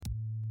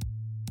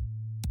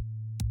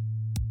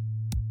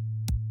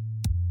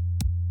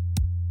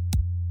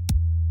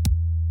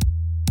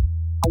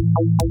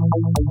Hello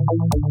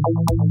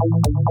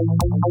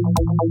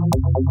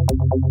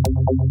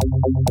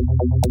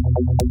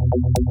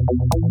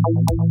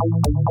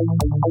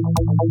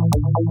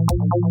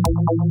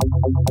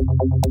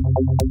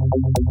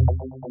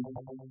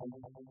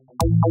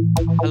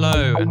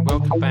and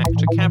welcome back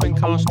to Cabin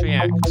Cast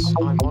Reacts.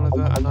 I'm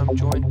Oliver and I'm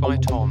joined by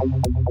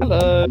Tom.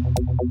 Hello.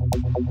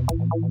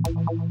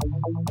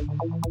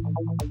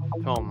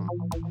 Tom.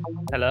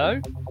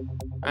 Hello.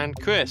 And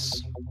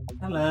Chris.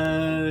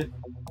 Hello.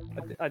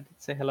 I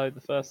did say hello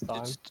the first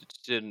time.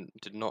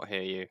 Did not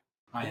hear you.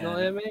 I Did not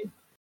hear me?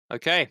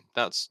 Okay,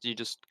 you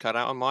just cut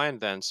out on my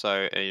end then,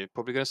 so you're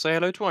probably going to say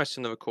hello twice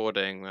in the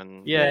recording,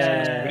 and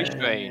Yeah. it's pretty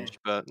strange,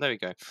 but there we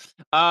go.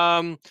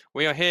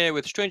 We are here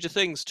with Stranger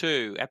Things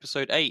 2,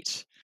 Episode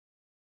 8.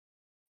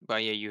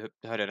 But yeah, you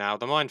heard it now,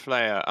 The Mind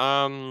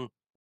Flayer.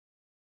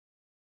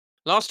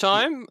 Last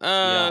time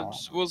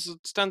was a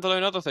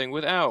standalone other thing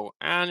with Elle,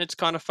 and it's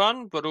kind of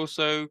fun, but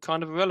also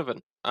kind of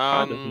irrelevant.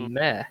 Kind of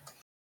meh.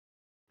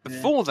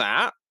 Before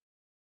that,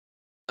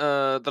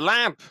 the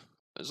lab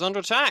is under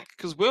attack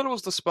because Will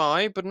was the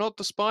spy, but not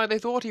the spy they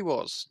thought he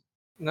was.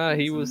 No,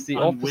 he was the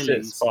unwilling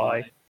opposite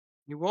spy.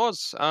 He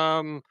was.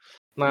 Man,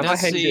 I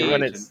Nancy-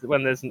 hate it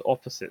when there's an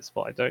opposite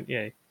spy, don't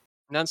you?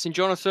 Nancy and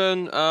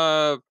Jonathan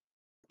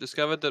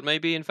discovered that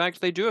maybe, in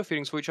fact, they do have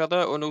feelings for each other,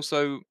 and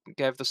also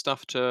gave the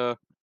stuff to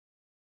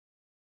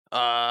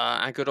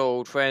our good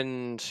old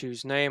friend,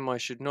 whose name I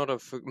should not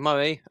have,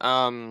 Murray,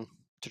 to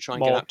try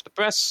and get Mob. out to the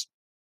press.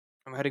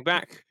 I'm heading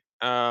back.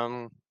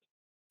 And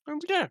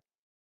yeah.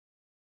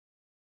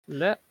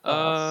 Let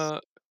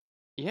us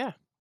Yeah.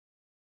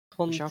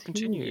 We shall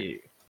continue.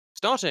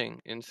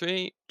 Starting in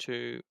 3,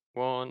 2,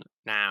 1,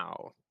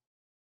 now.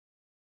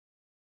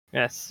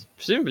 Yes,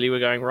 presumably we're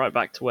going right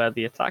back to where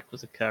the attack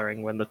was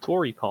occurring when the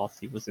Tory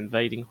party was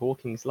invading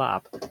Hawking's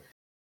lab.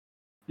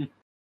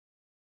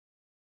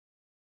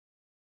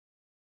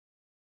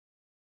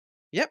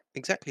 Yep,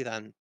 exactly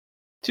then.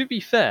 To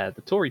be fair,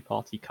 the Tory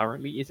party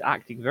currently is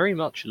acting very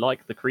much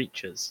like the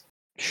creatures.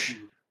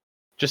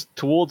 Just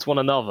towards one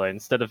another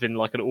instead of in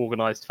like an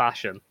organised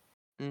fashion.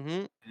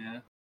 Mm-hmm. Yeah.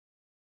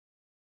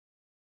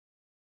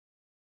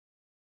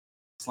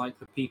 It's like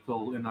the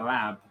people in the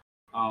lab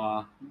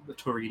are the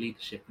Tory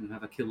leadership, and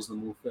whoever kills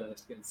them all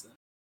first gets it.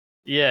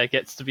 Yeah, it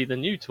gets to be the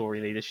new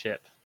Tory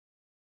leadership.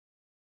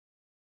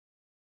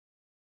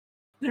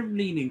 They're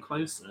leaning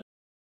closer.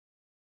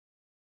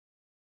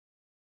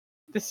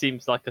 This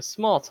seems like a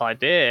smart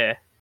idea.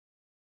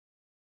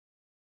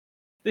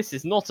 This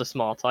is not a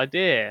smart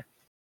idea.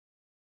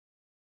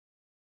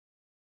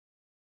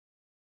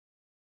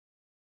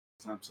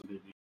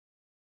 Absolutely.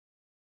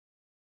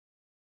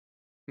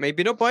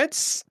 Maybe not by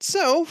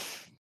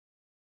itself,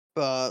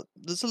 but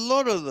there's a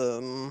lot of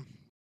them.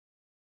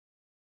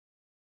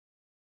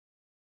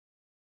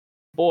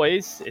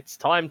 Boys, it's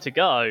time to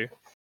go.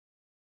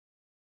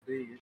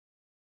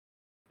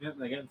 Yep,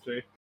 they're getting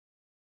through.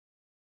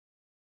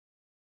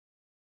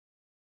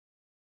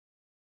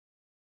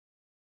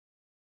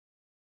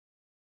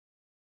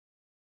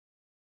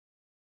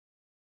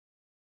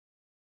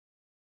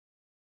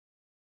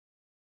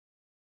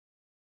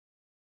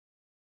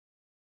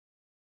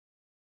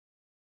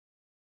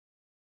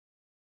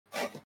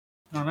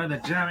 Oh no, they're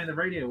jamming the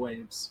radio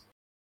waves.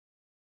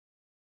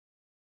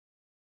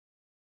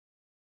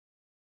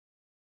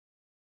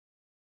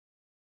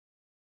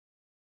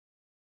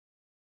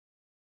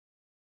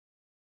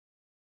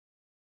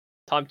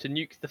 Time to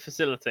nuke the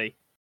facility.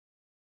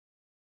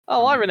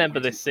 Oh, I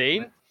remember this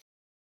scene.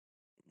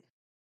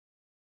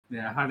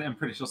 Yeah, I'm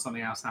pretty sure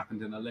something else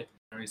happened in a lift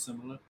very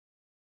similar.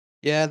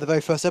 Yeah, the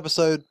very first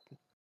episode.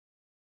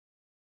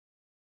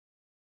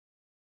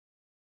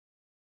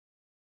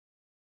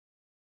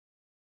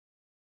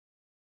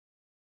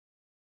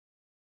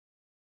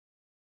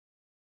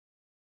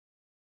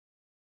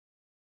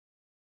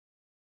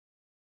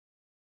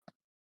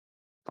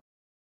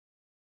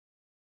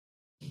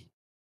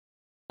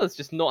 That's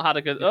just not had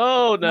a good.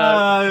 Oh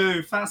no!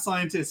 No, Fat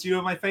Scientist, you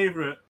are my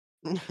favourite.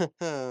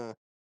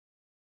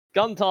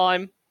 Gun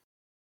time!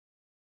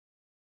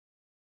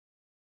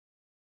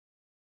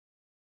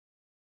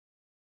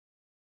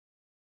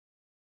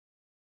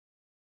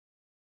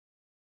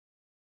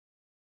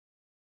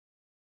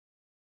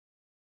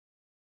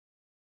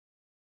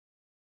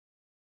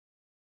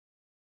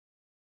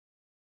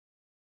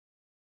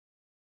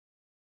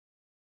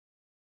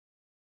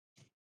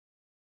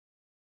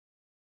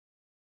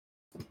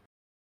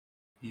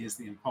 He is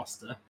the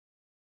imposter.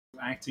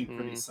 Acting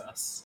pretty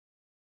sus.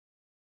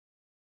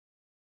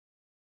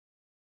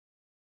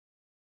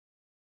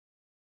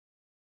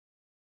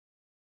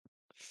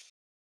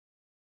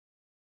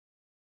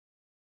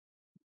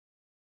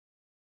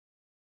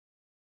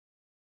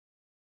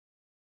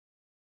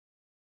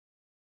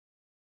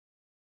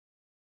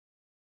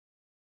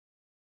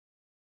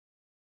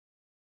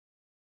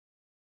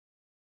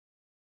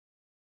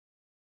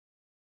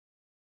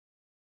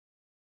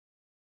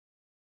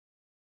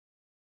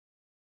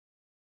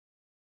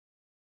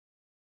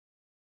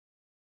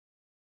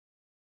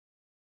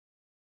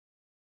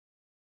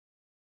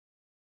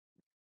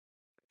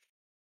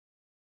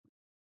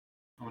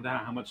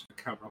 wonder how much of a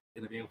cover up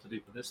they're going to be able to do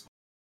for this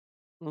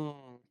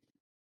Mm.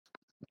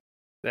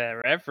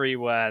 They're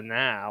everywhere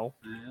now.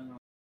 one.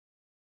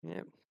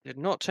 Yep. Did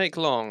not take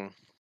long.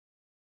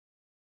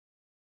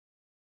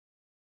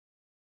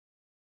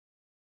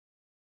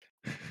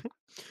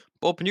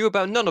 Bob knew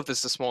about none of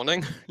this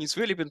morning. He's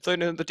really been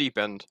thrown in the deep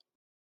end.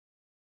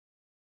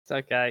 It's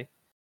okay.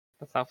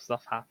 That's how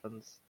stuff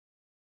happens.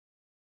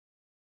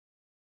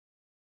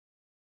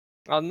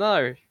 Oh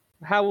no!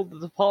 How will the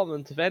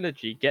Department of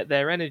Energy get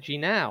their energy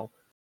now?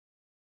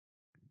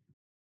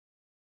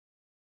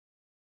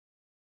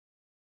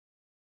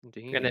 And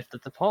Indeed. if the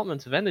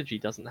Department of Energy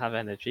doesn't have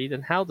energy,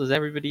 then how does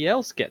everybody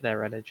else get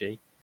their energy?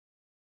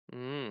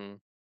 Mm.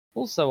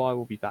 Also, I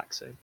will be back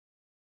soon.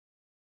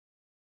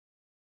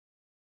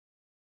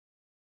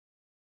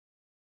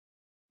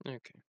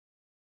 Okay.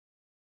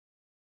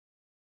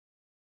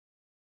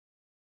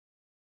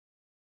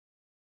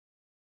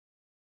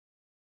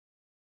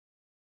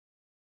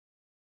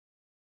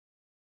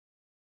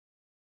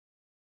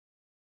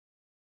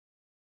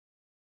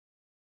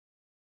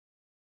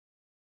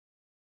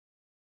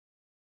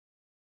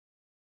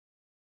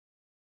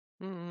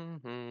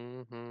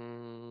 Mm-hmm.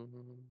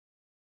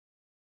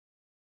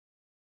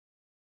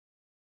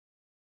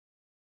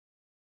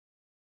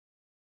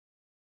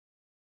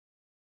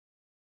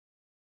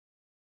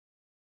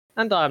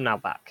 And I am now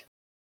back.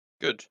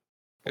 Good.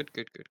 Good.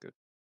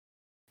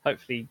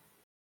 Hopefully,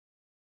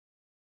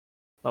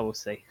 I will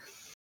see.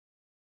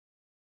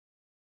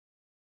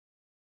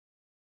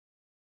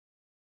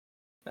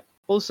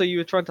 Also, you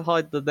were trying to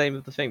hide the name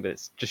of the thing, but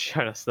it's just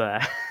shown us there.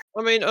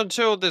 I mean,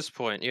 until this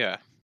point, yeah.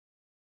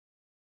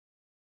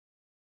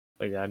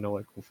 Oh yeah, I know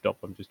I goofed up.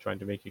 I'm just trying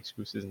to make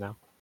excuses now.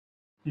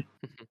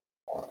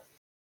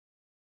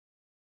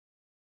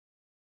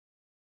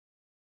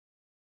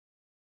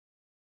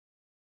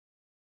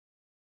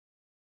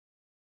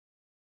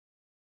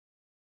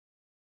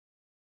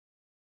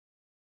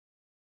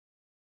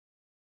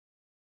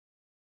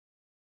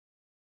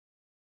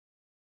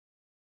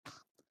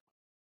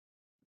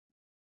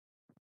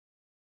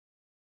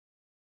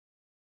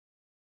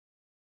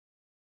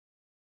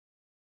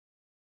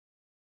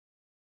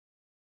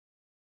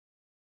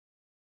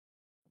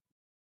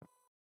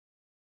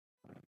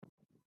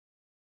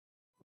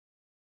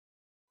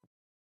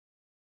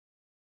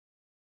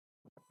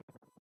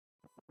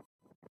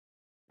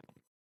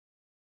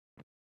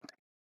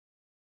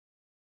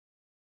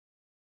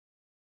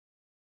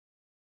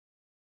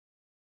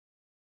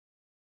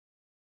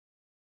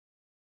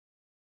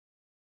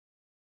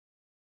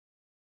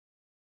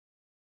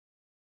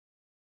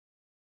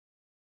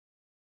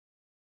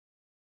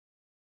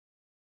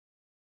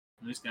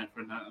 I'm just going for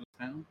a night on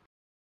the town.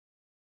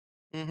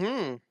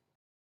 Mm-hmm.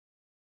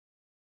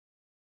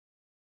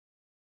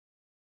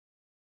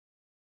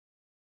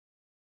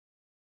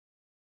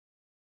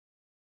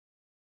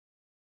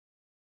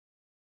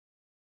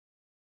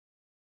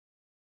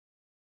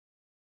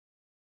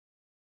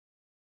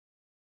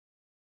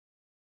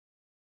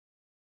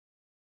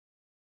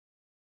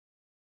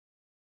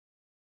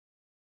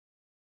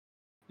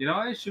 You know,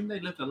 I assume they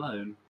lived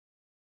alone.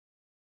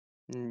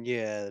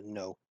 Yeah,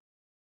 no.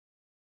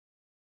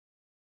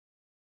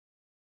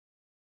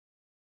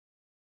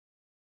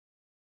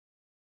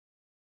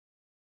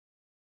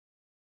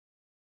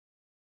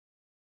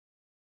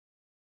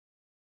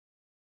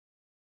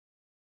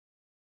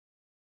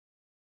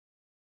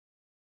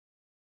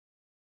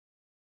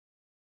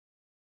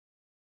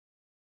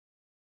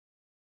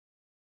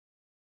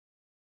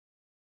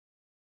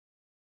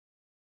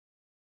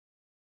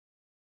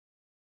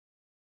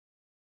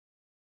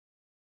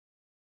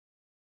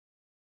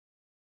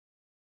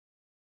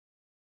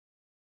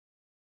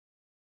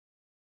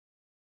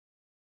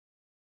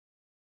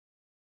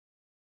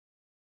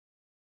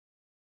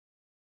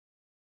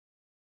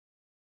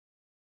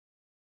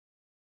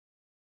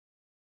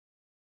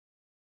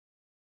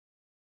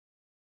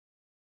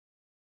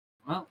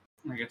 Well,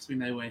 I guess we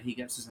know where he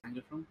gets his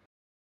anger from.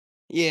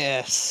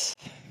 Yes.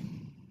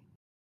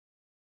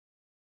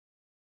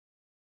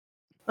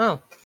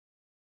 Oh,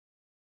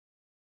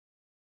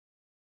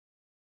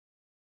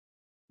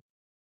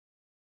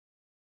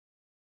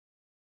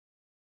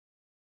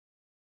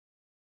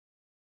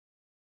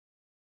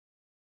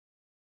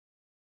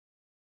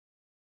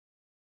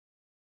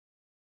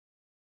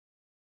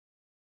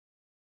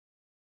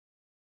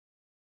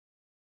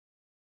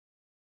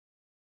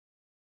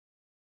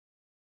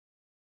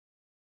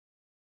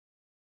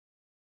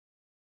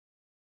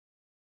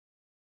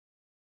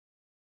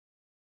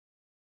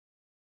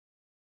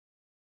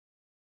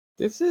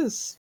 this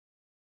is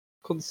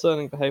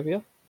concerning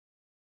behavior.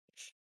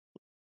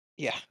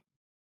 Yeah.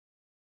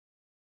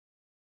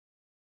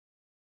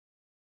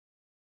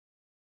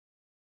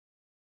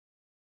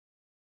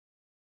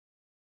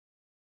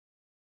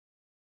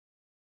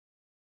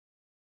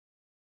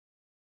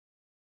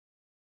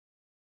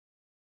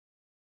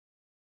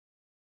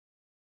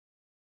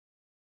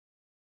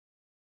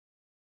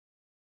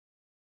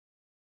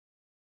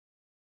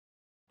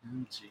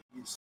 Oh,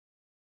 jeez.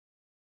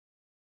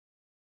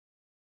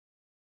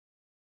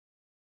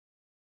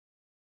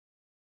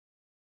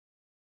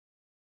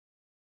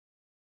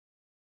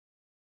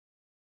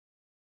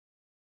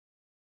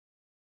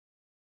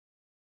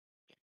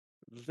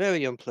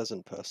 very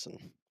unpleasant person.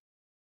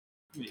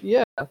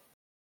 Yeah,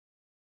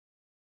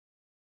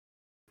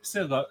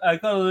 I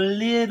got a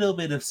little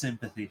bit of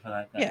sympathy for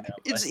that guy Yeah, now.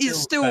 But I he's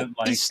still don't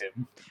like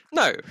him.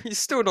 No, he's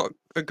still not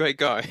a great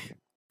guy.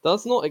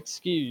 does not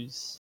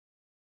excuse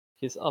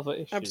his other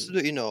issues.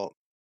 Absolutely not.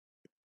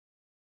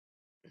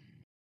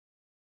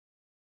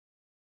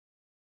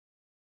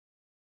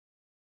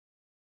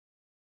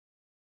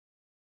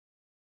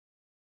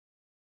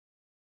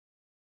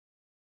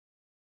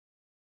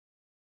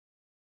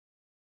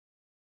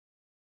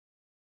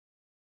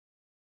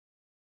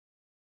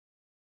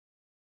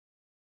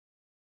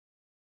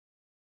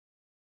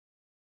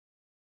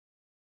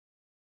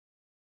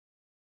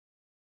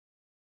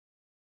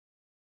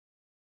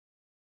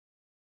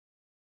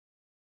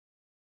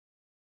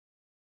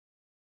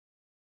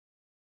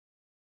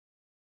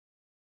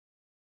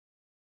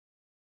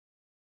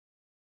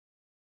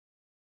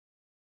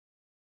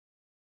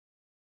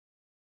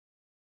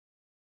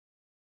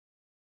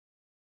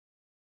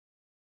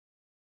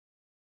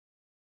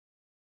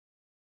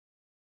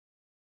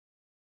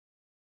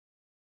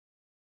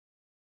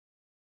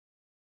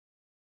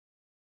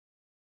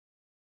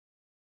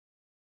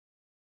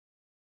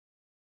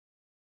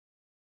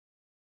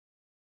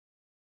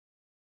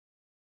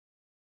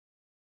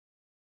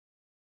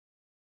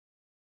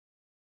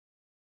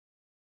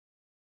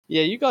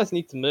 Yeah, you guys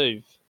need to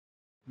move.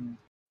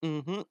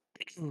 Mm-hmm.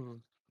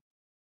 I'll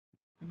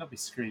not be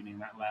screaming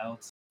that loud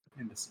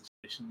in the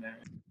situation there.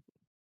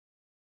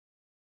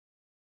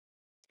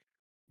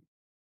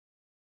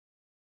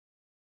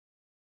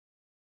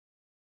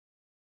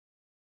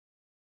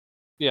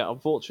 Yeah,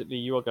 unfortunately,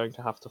 you are going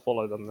to have to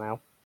follow them now.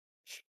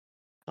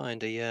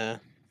 Kinda, yeah.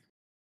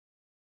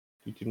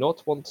 You do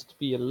not want to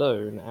be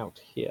alone out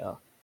here.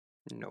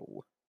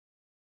 No.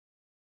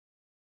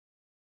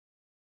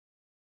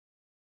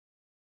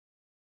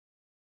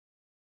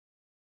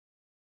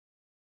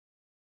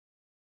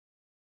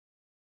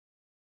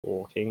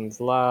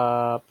 Hawking's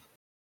Lab.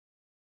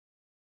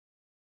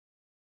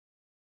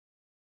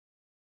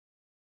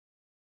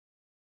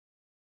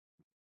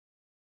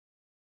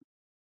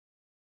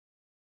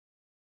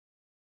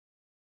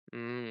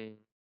 Mm.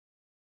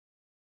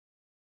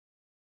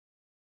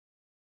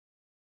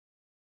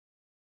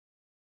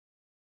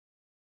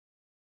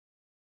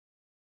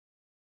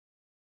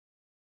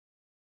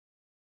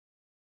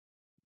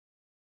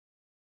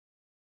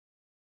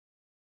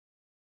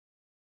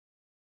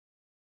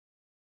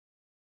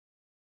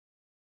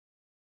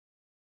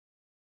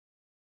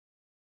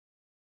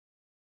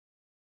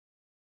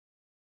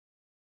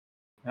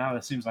 Now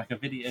it seems like a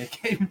video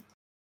game.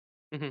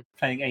 Mhm.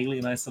 Playing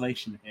Alien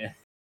Isolation here.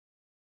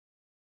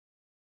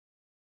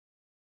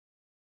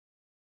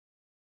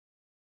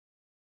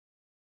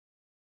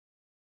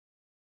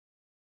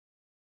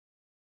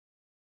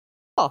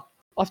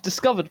 I've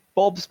discovered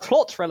Bob's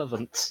plot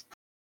relevance.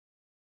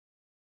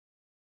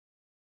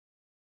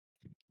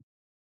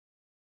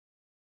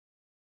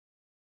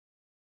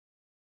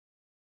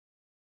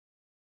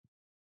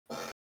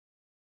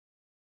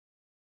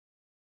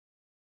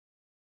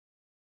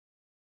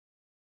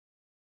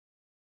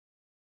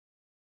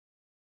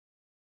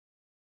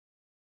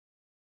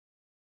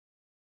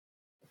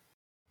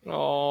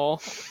 Oh.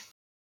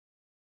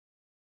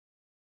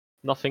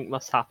 Nothing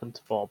must happen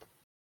to Bob.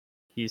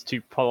 He is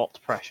too plot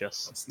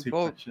precious. It's too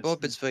Bob, precious.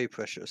 Bob is very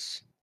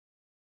precious.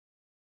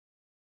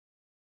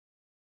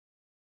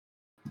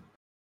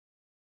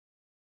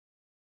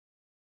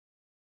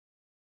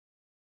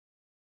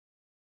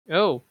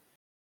 Oh.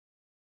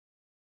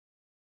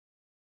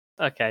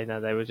 Okay,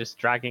 no, they were just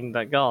dragging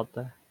that guard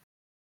there.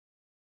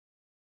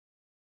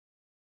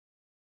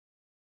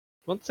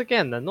 Once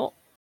again, they're not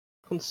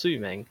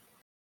consuming.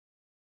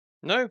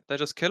 No, they're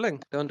just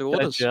killing. They're under They're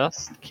orders.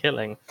 just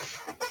killing.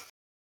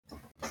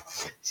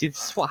 See,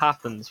 this is what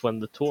happens when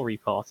the Tory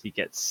party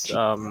gets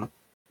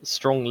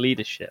strong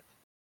leadership.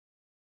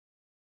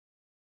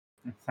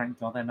 Thank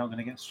God they're not going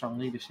to get strong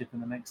leadership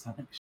in the next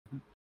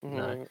election. No.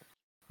 Mm. I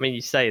mean,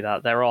 you say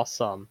that, there are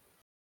some.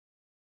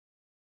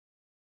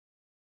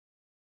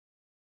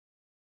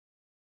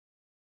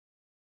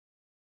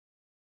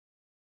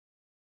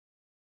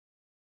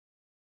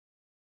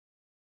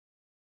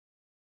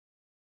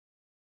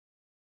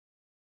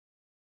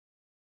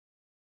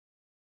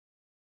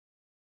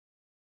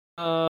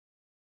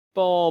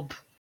 Bob,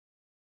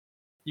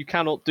 you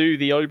cannot do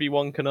the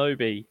Obi-Wan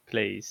Kenobi,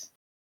 please.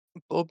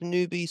 Bob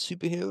newbie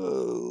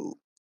superhero.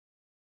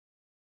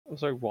 I'm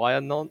sorry, why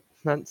are not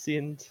Nancy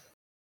and...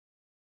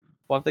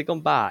 Why have they gone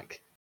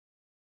back?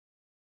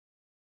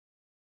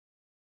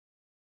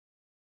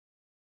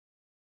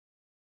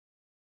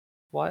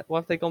 Why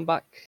have they gone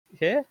back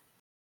here?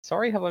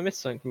 Sorry, have I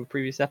missed something from a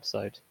previous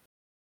episode?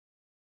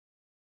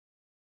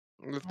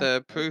 With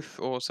the proof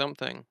or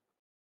something.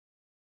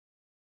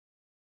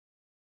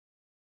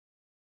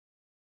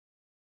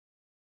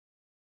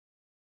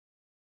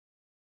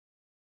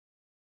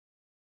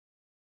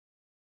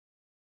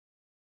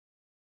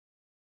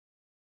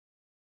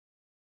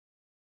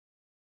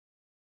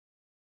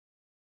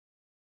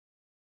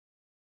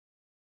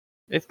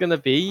 It's gonna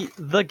be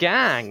the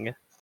gang!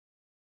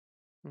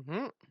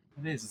 Mm-hmm.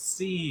 It is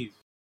Steve.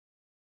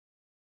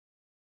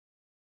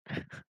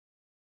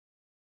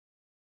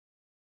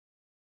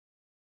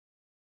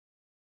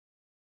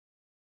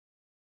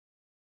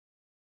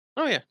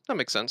 Oh yeah, that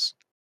makes sense.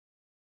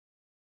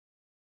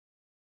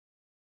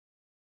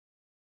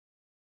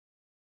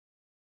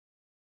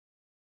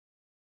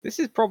 This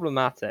is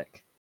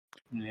problematic.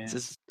 Yeah.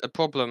 This is a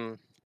problem.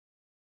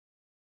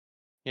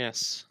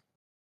 Yes.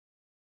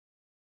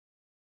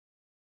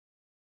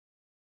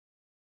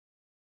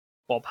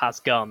 Bob has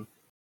gun.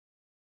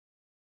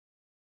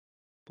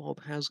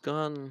 Bob has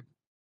gun.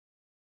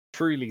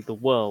 Truly, the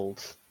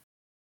world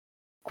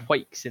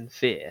quakes in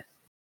fear.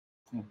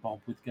 Oh,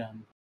 Bob with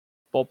gun.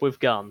 Bob with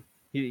gun.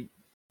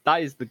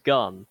 That is the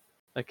gun,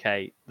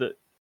 okay, that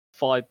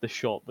fired the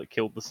shot that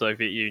killed the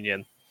Soviet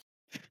Union.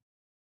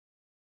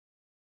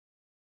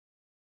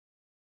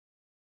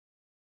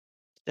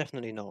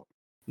 Definitely not.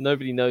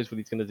 Nobody knows what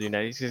he's going to do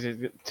now. He's going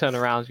to turn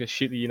around, he's going to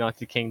shoot the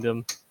United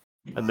Kingdom,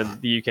 and then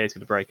the UK is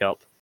going to break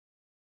up.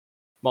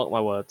 Mark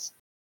my words.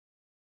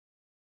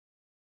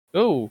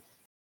 Oh!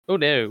 Oh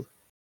no.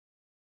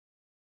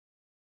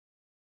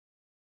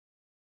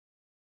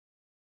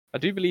 I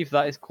do believe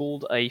that is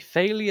called a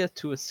failure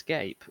to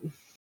escape.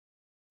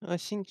 I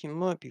think you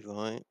might be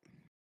right.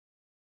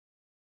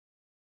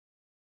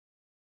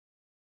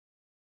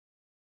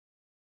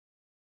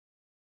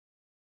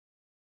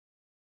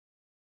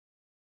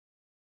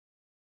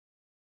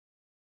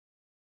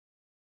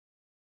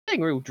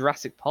 Getting real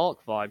Jurassic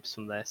Park vibes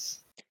from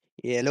this.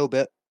 Yeah, a little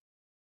bit.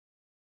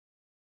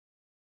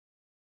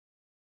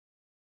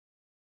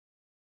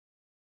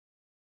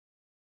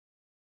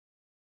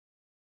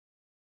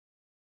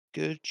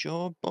 Good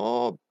job,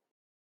 Bob.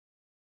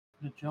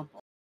 Good job.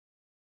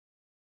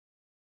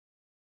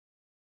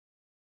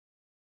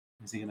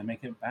 Is he going to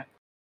make it back?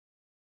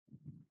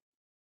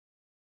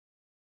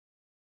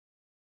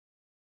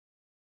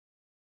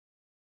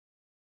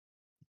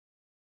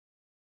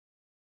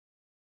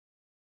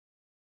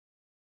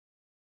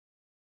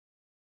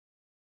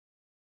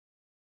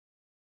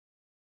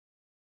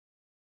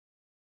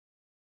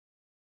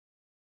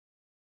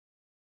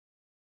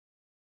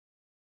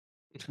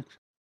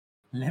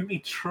 Let me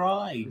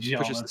try,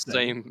 Pushes the Jonathan.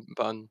 same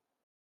button.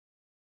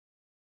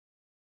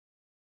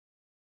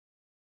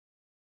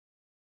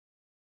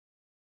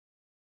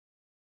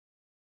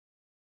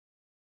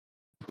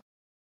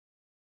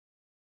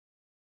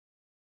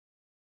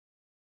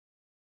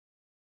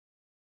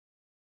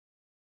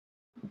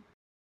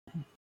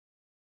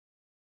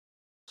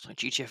 It's like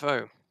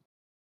GTFO.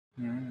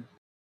 Mm.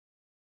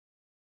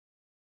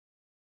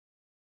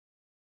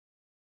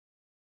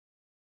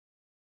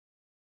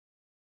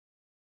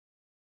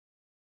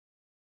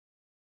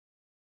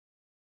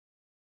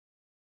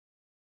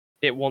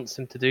 It wants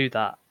him to do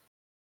that.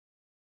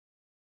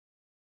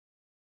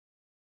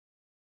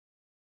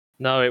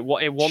 No, it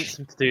wants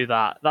him to do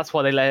that. That's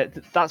why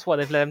That's why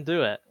they've let him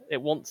do it.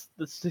 It wants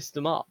the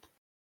system up.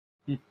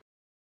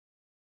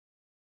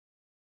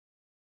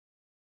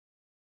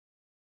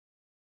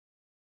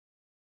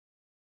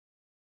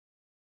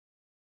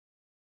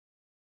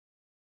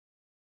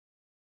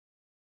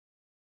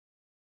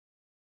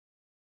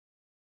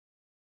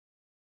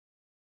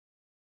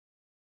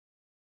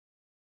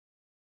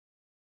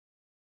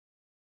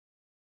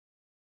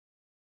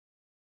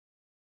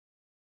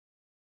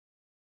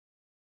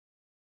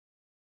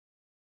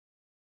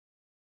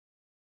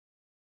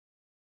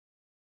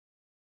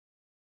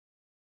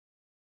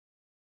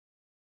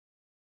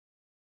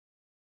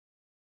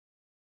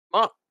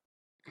 Mark.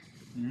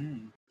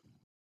 Mm.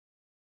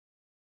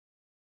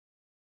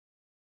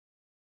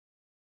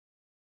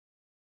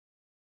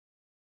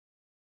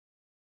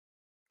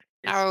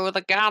 Arrow with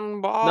a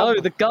gun, Bob.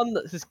 No, the gun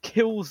that just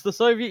kills the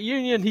Soviet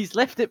Union. He's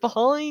left it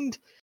behind.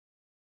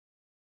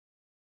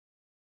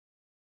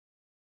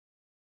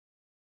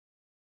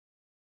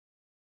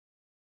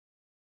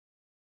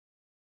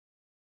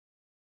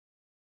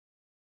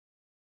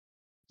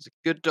 He's a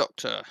good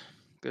doctor.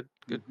 Good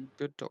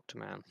Mhm. doctor,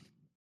 man.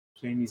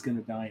 Jamie's going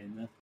to die in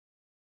there.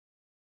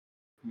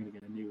 I'm going to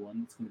get a new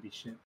one. It's going to be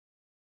shit.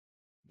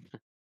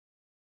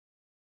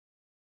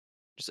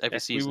 Just every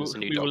Yes, season is a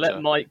new we will doctor.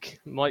 let Mike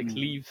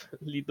Mm.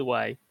 lead the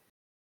way.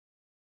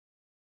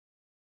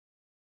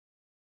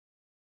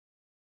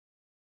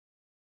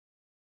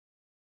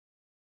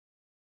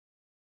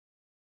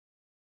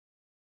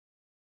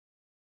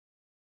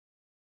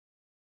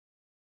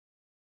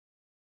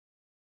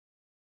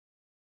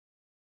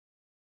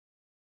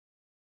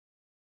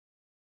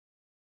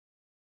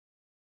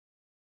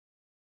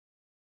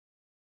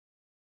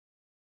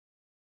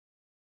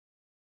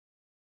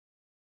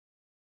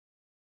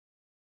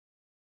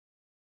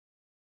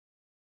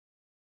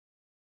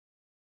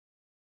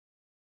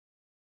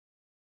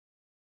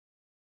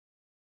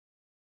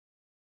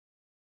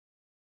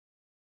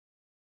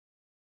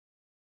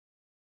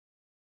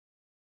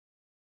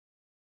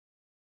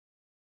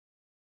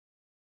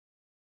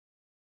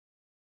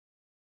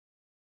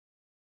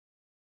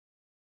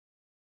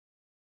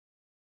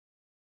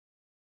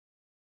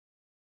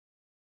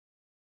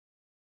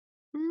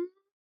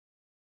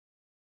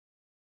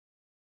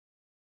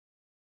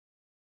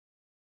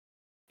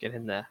 Get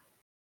in there.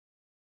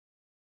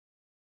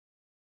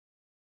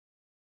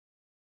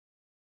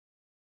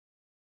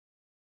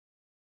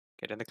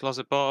 Get in the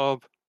closet,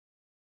 Bob.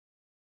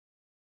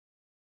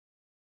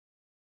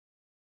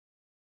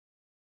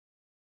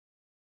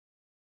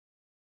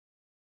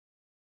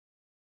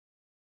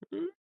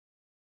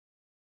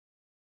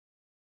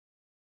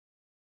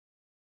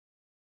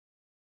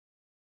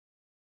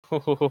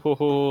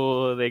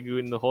 Oh, they're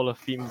doing the Hall of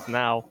Fames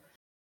now.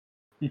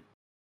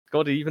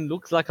 God, it even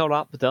looks like a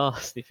raptor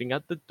sniffing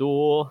at the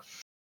door.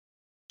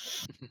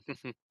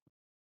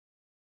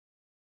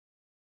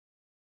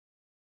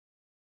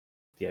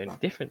 The only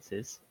difference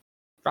is,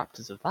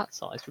 raptors of that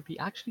size would be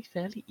actually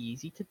fairly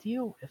easy to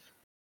deal with.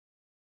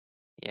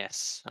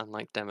 Yes,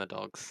 unlike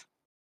Demodogs.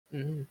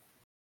 Mm.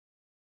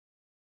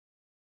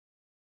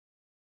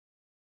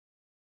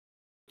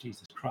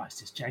 Jesus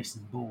Christ, it's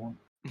Jason Bourne.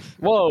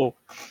 Whoa!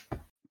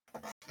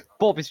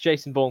 Bob is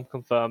Jason Bourne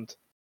confirmed.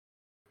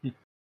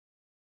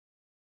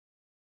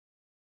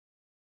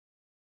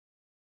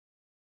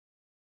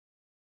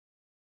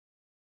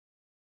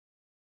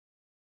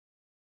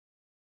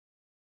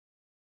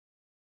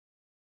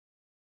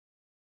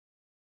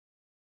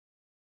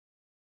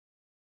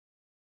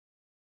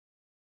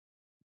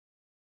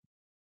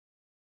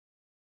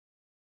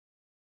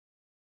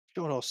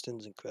 Sean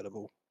Austin's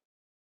incredible.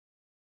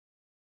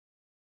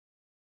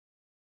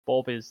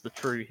 Bob is the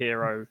true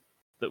hero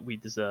that we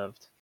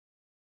deserved.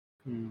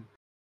 Hmm.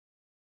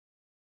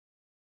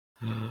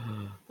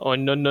 Oh,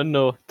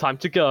 no. Time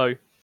to go.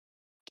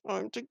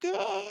 Time to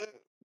go.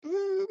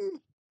 Boom.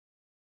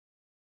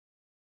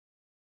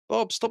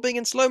 Bob, stop being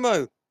in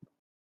slow-mo.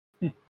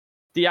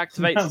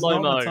 Deactivate Now's not the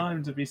slow-mo.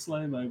 time to be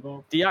slow-mo,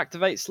 Bob.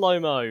 Deactivate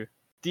slow-mo.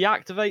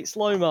 Deactivate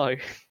slow-mo.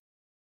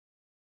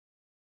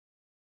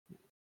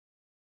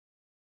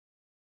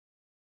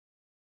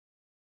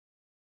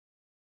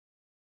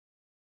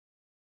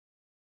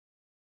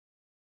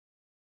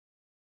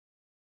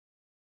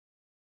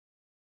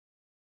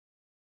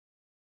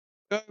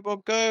 Go,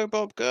 Bob, go,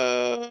 Bob,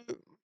 go.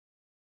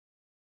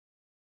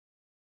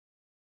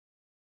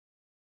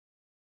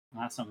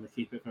 That's not going to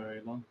keep it very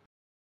long.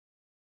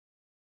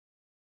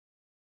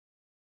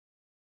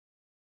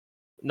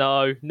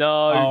 No.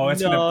 Oh,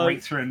 it's going to no.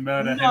 break through and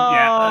murder him. No.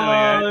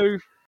 Yeah, there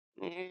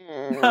we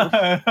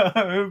go.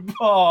 No,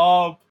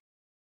 Bob!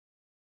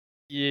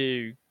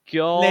 You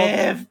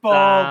Live,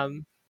 Bob!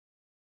 goddamn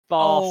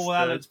Oh,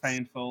 that bastards. looks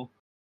painful.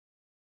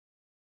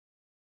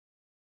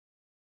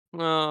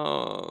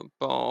 Oh,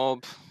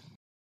 Bob.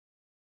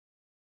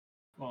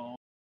 Oh,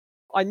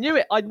 I knew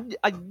it. I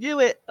knew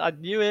it. I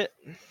knew it.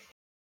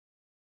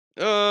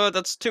 Oh,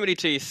 that's too many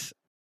teeth.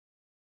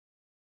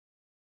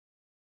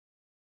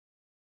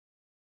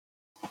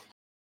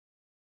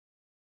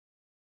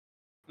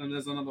 And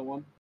there's another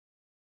one.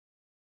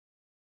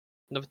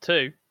 Number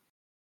 2.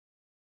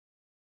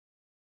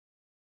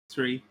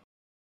 3.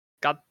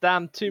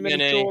 Goddamn, too many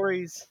Many.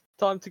 Tories.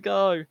 Time to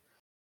go.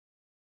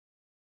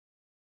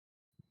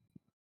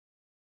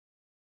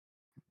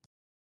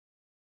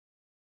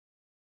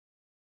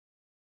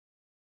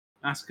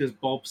 That's because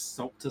Bob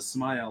stopped to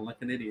smile like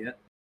an idiot.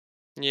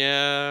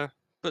 Yeah,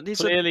 but these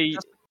Clearly,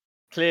 that's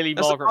the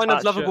Margaret kind of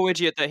Thatcher. lovable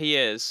idiot that he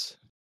is.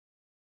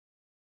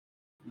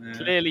 Yeah.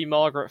 Clearly,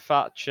 Margaret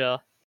Thatcher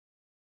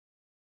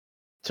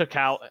took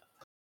out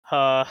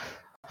her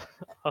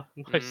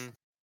most. Mm.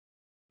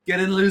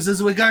 Get in,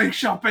 losers, we're going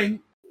shopping!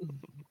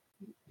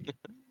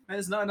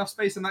 There's not enough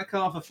space in that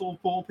car for 4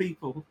 poor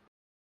people.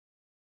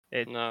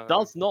 It No.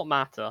 does not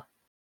matter.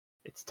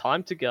 It's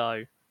time to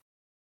go.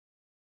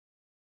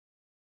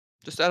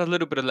 Just add a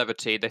little bit of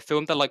levity. They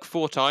filmed that like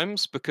 4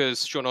 times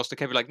because Sean Austin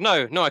kept like,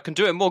 no, I can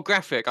do it more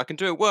graphic. I can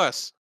do it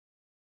worse.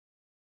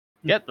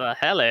 Get the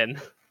hell in.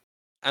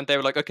 And they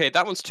were like, okay,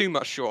 that one's too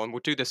much, Sean.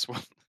 We'll do this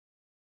one.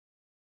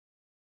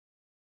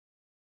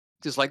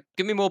 Just like,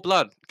 give me more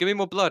blood. Give me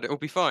more blood. It'll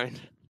be fine.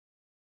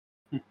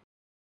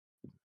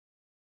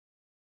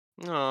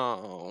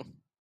 Oh.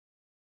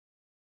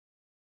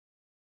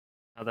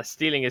 Now they're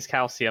stealing his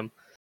calcium.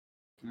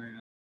 Yeah.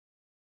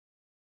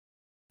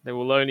 They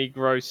will only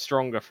grow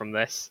stronger from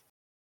this.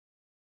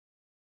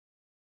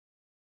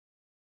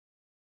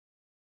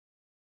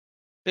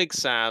 Big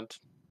sad.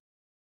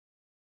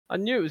 I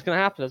knew it was going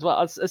to happen as well.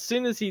 As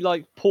soon as he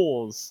like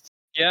paused,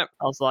 Yep.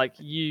 I was like,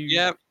 "You,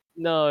 Yep.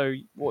 no,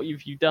 what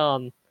have you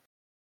done?"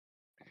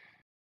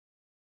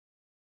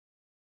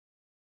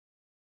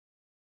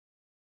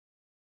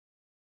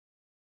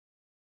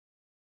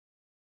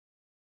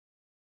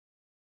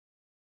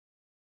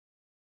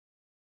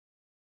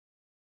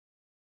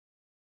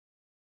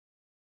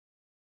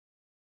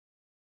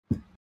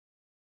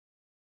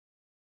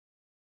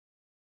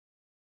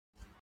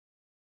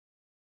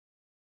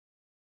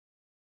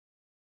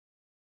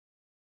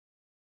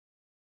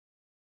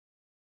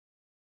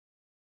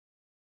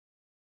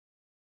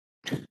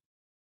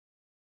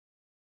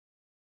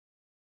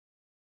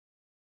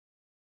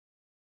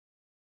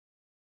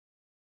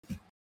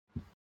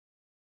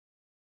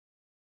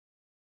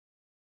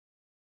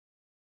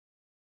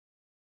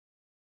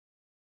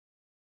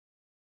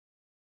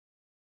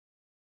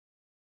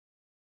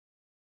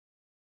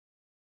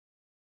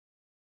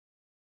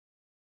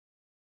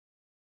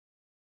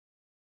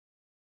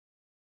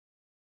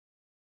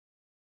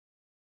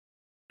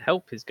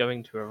 help is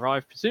going to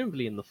arrive,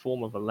 presumably in the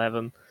form of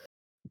 11.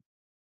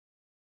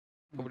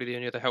 Probably the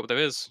only other help there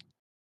is.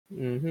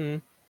 Mm-hmm.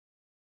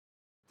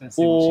 Let's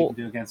see what she Or-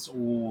 can do against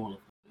all of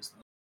those.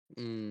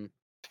 Mm.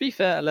 To be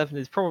fair, 11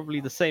 is probably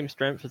the same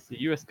strength as the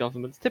US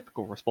government's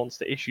typical response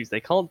to issues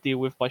they can't deal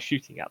with by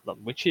shooting at them,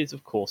 which is,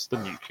 of course,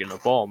 the nuclear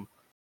bomb.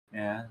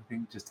 Yeah, I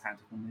think just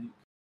tactical nuke.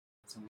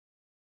 So,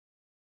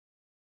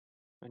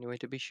 Only way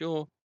to be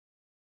sure.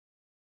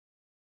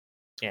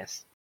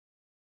 Yes.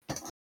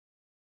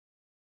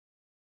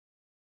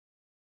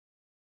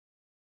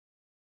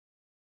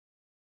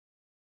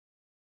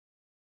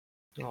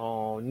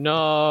 Oh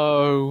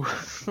no!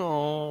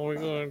 Oh my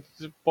god,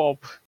 it's Bob.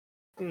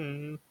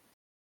 Hmm.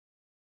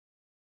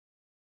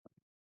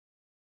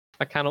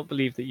 I cannot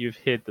believe that you've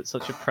hid that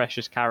such a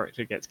precious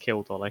character gets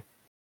killed, Ollie.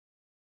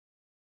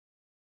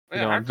 You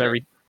know, I'm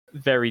very,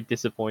 very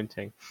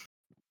disappointing.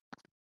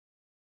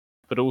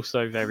 But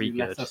also very you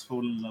good. let us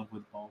fall in love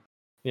with Bob.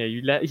 Yeah,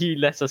 you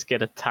let us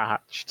get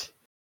attached.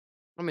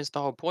 I mean, it's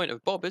the whole point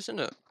of Bob, isn't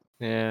it?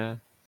 Yeah.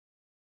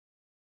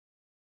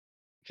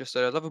 Just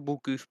a lovable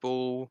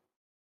goofball.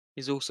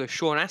 He's also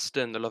Sean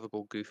Astin, the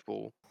lovable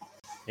goofball.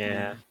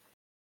 Yeah.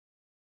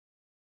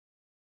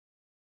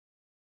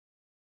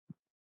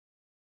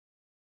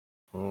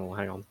 Oh,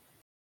 hang on.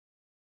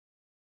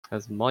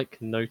 Has Mike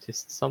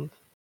noticed something?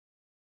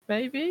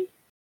 Maybe?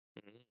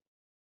 Mhm.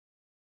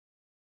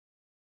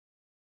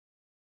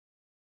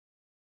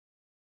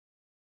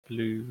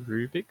 Blue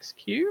Rubik's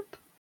Cube?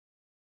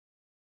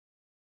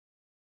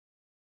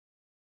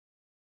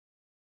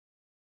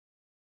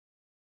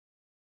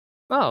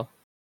 Oh.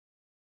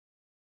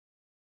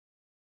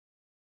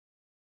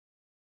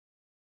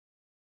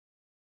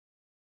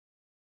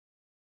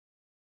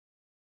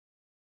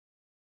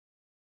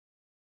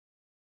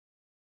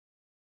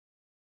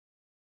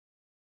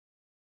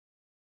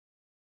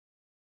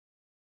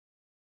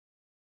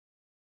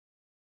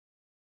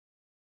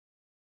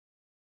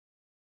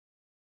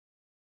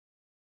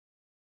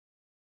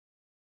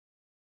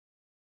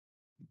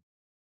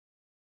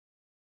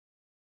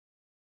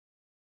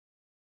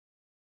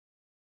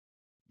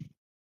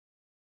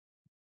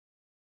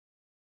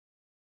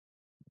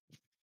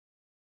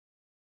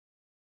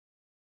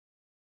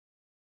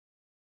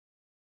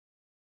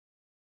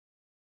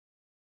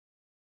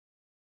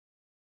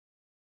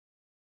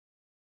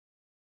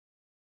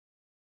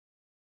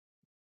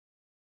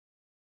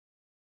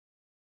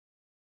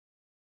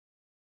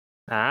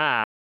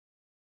 Ah.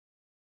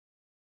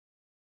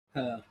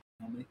 Her,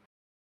 not me.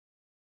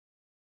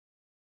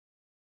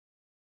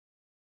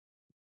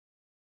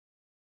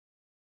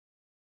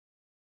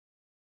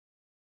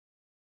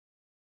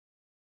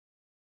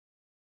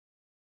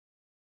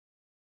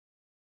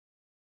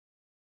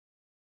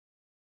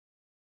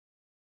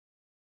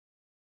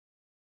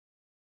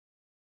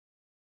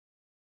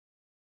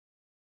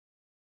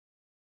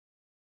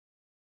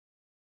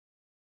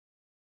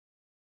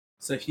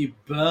 So if you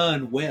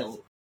burn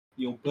Will,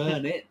 you'll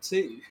burn it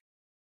too.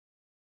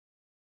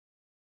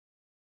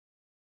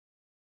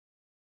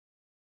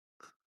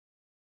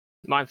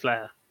 Mind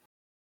Flare.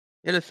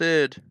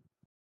 Illithid.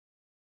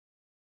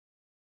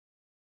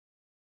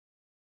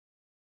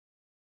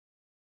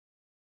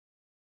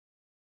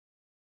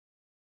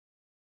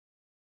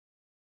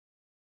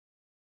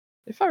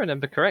 If I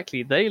remember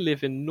correctly, they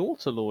live in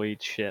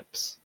Nautiloid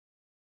ships.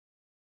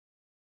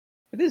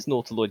 It is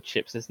Nautiloid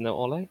ships, isn't it,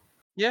 Ollie?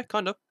 Yeah,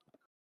 kind of.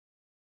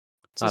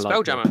 It's a I like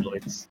Spelljammer,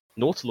 Nautiloids.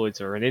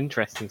 Nautiloids are an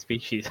interesting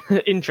species.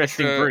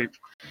 Interesting Sure. group.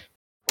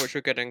 which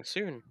we're getting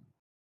soon.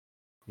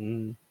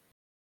 Mm.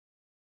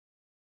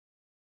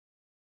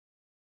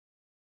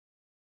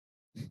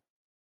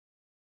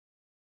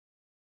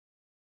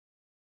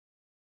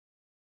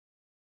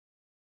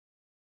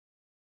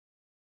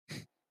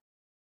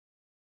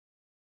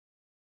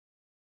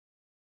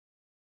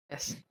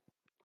 Yes.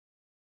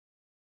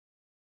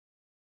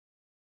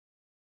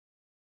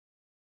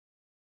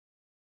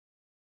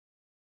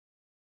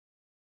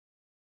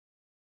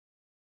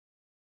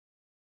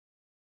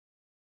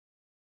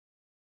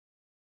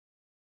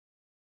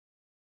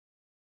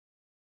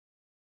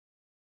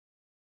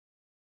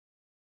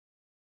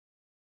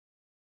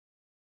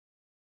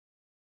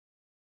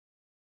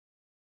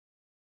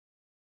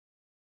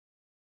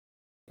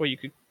 Well, you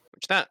could.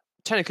 Which that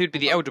technically would be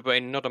the Although- Elder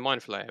Brain, not a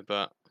Mind Flayer,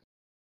 but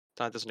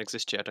that doesn't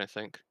exist yet, I don't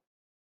think.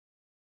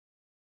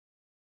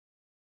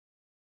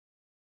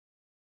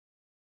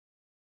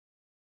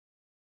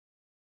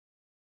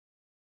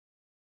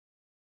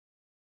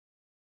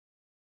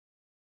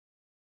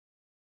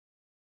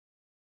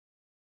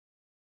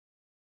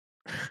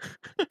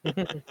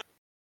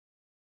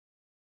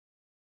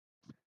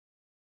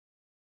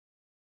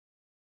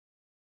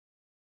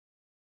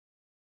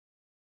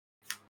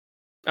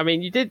 I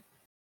mean, you did.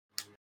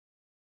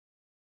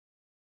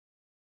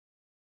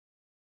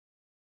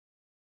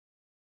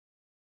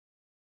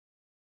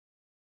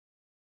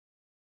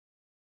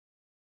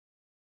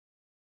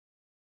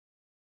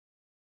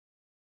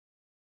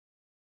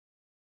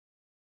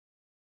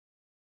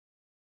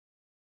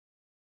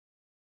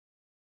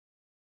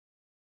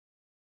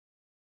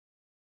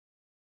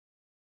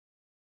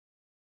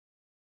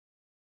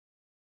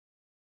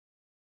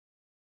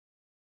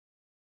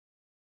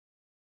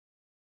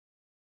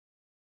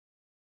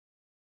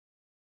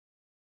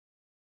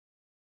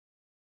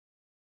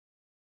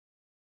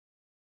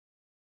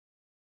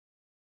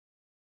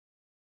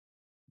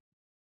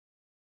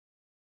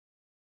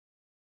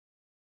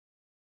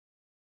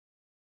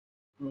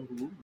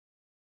 Ooh.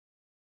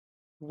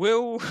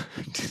 Will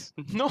does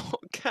not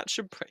catch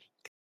a break.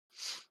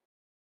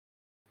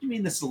 You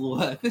mean this will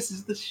work? This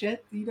is the shed.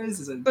 He knows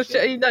his own But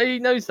shed. he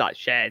knows that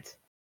shed.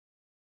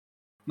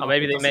 Not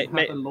maybe if they it doesn't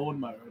may- have a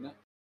lawnmower in it.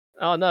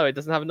 Oh no, it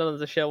doesn't have none of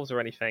the shelves or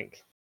anything.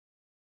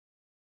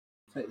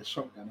 Take the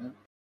shotgun out.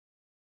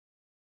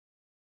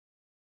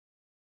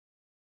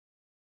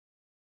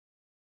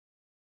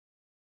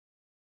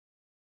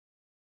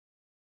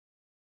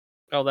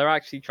 Oh, they're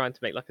actually trying to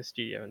make like a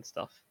studio and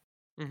stuff.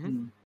 Mm-hmm.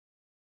 Hmm.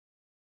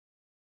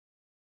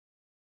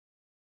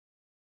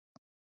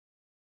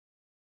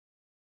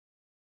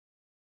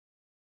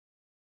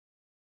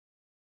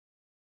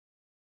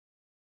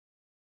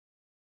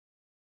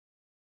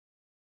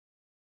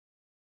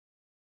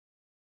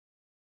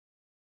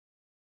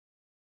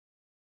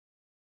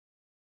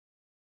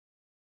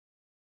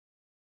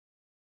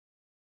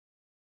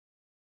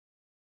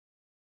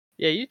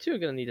 Yeah, you two are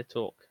gonna need to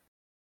talk.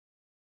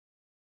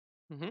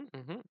 Mm-hmm.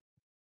 Mm-hmm.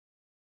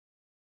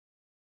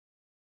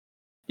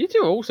 You two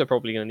are also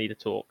probably gonna need to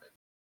talk.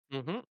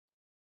 Mm-hmm.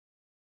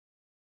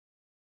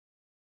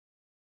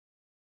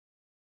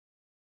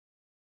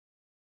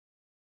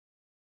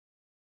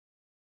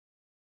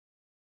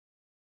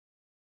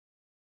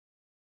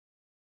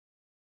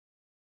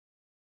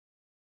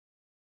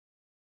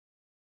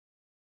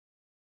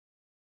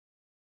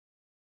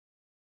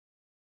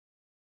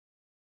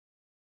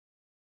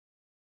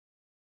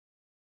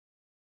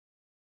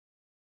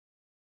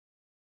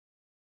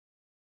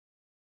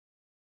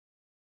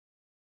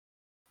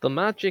 The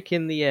magic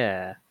in the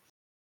air.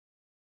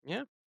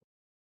 Yeah.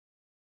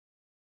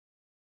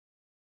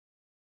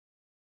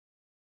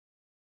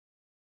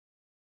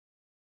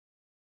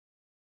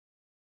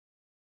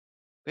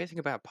 Great thing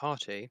about a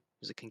party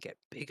is it can get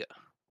bigger.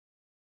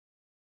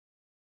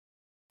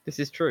 This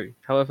is true.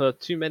 However,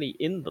 too many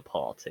in the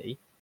party,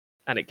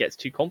 and it gets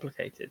too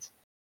complicated.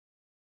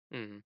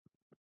 Mm.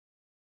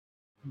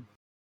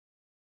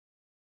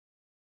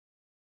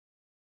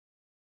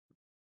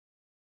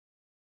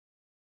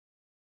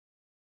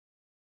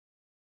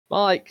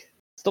 Mike,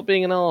 stop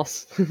being an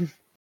arse.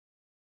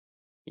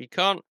 You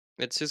can't.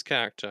 It's his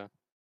character.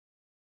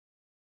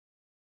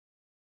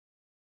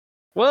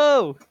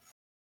 Whoa!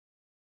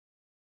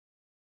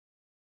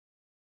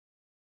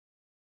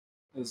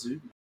 A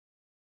zoom.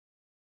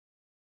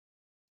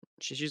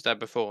 She's used that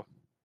before.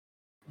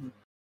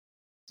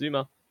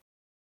 Zuma.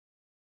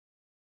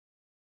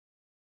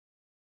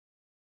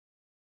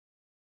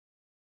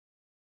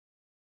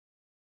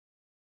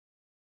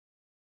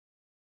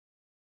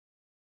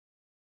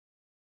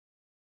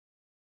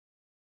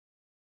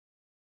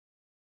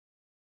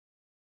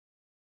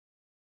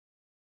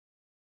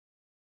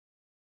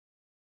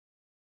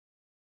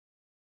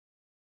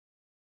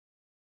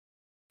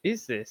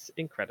 Is this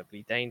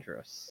incredibly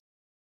dangerous?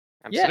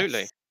 Absolutely.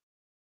 Yes.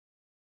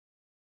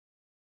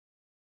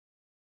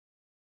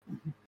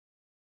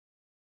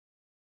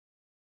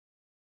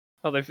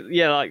 Oh,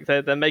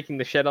 they're making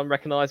the shed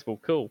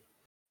unrecognizable. Cool.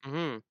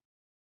 Mm-hmm.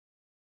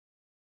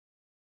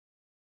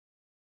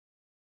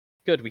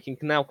 Good. We can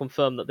now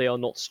confirm that they are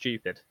not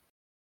stupid.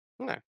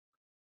 No.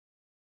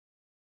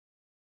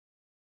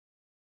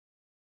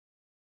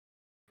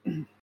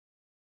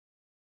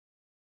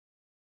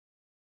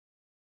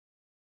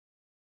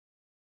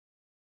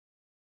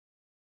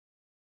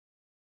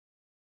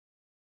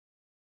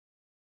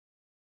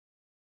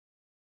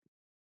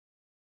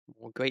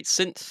 More great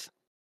synth.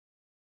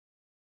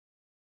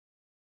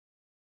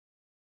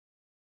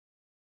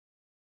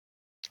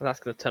 And that's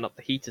going to turn up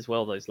the heat as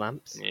well. Those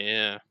lamps.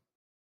 Yeah.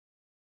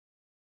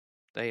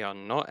 They are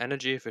not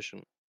energy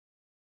efficient.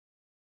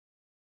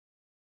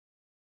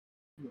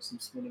 Got some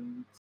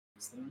smelling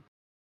there.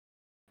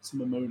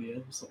 Some ammonia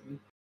or something.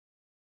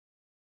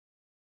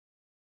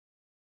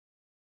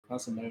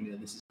 That's ammonia.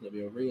 This is going to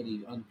be a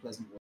really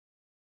unpleasant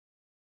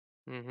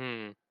one.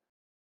 Mm-hmm.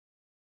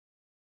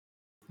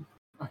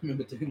 I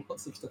remember doing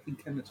lots of stuff in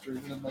chemistry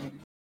with ammonia.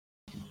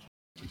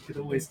 You could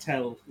always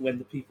tell when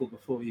the people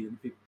before you and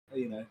the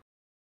people,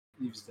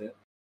 used it.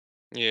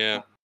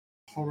 Yeah.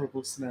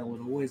 Horrible smell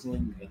would always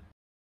linger.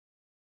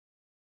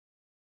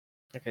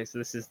 Okay, so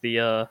this is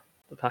the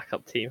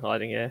backup team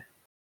hiding here.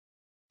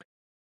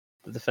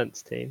 The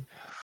defense team.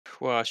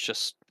 Well, it's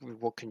just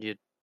what can you?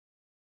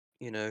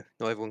 Not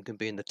everyone can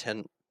be in the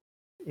tent.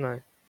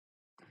 No.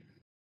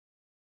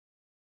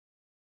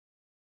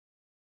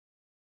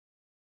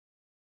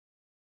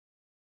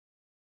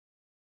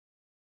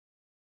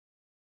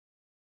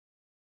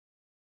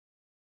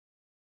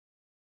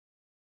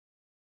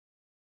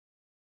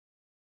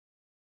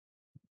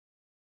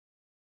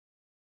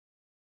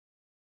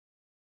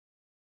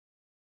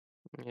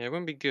 Yeah, it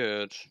wouldn't be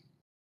good.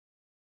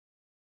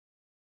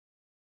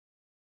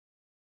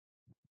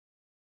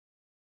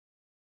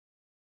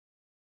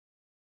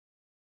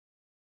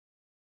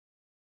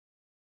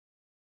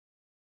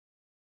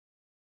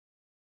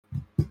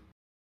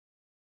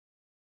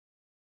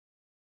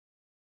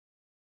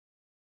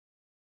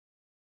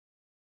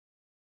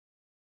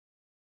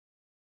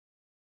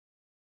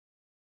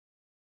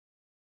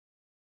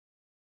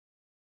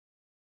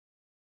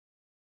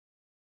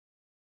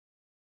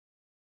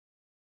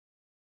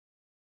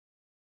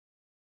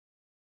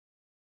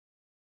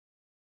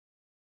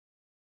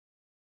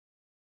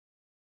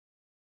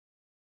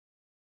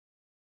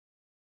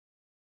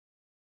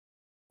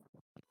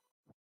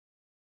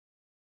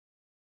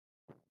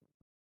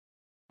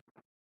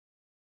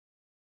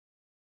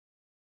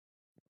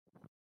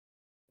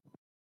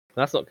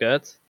 That's not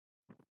good.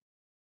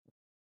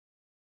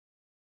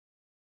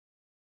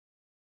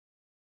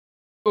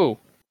 Oh,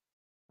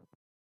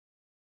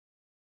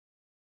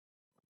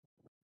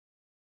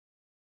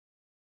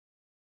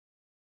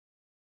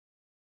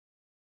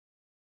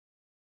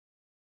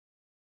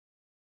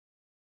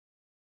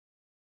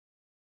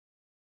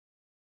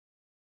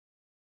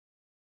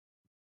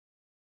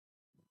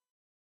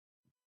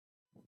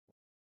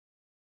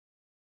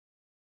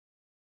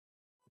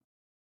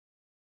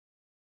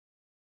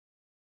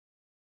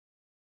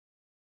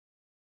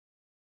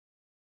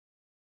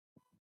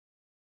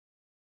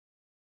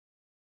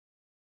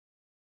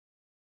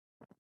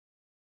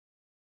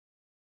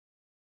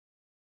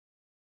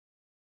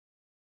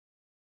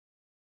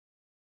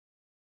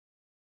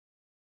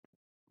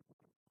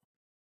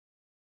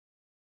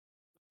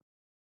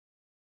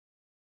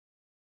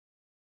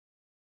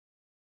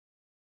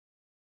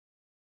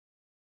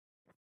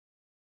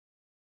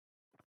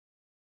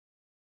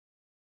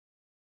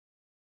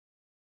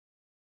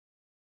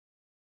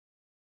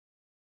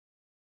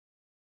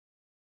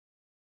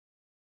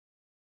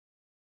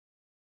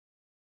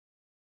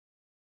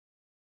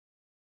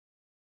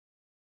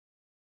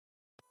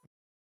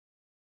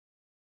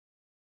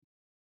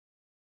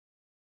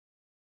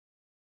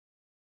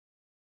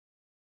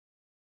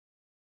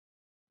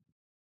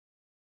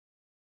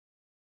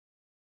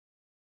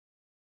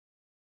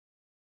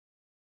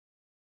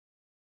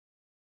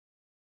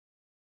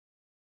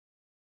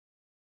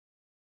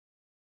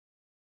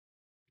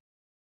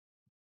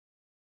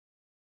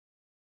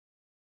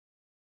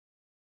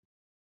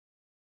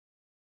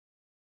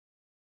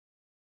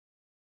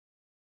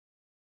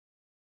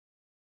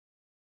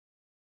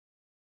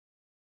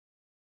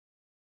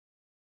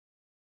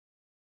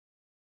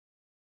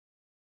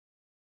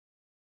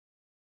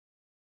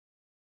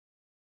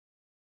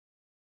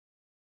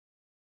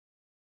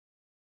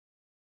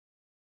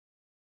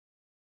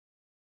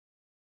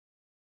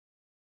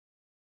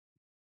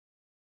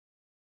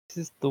 this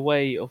is the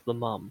way of the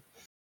mum.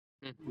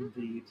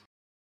 Indeed.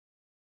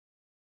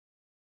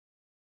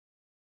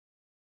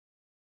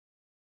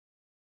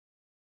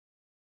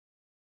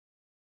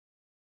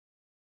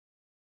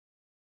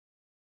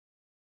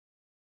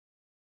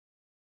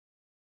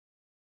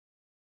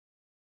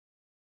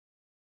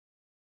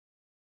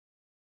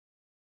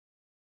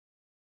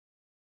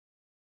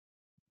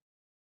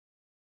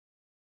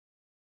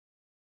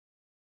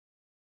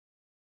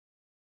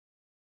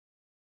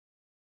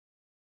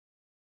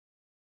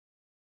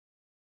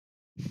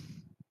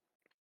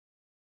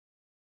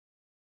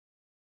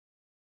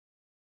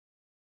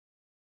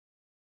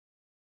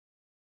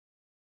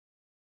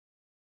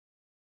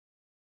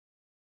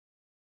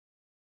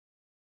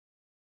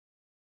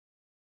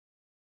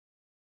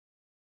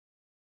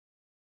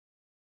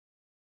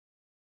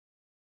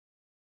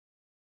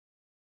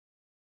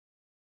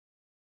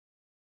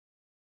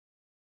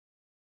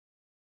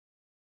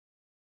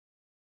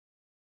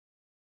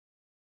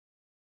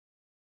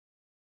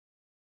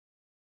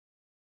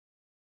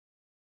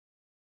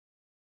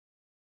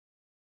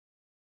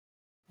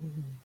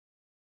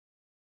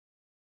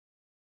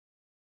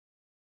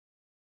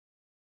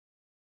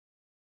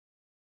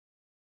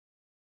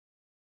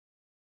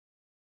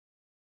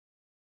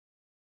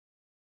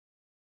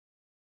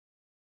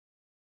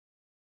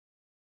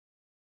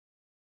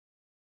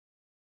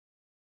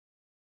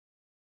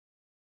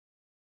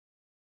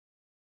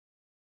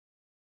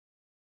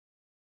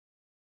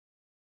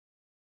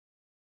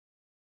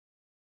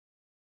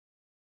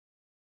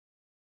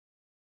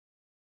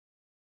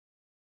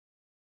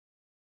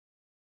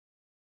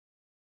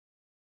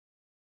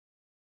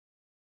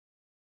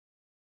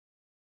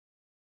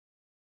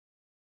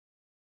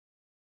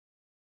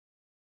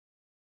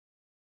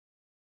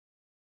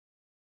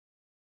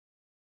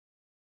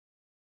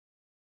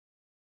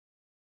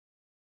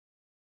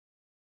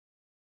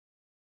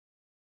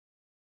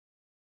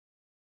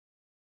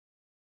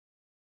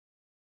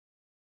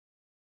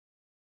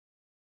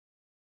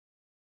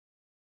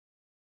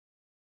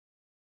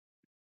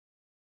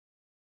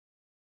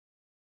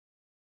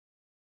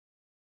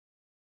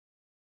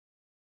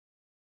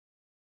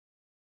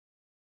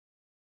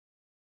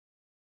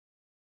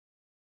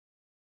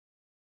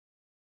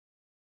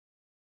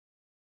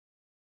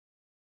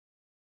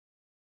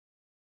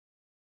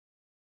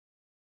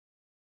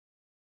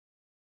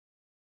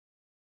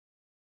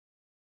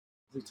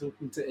 Is he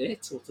talking to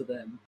it or to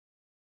them?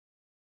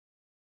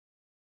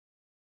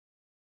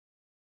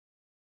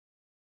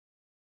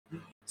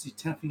 Is he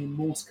tapping in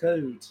Morse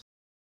code?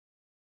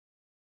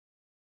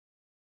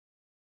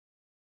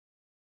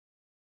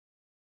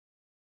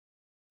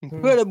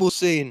 Incredible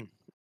scene.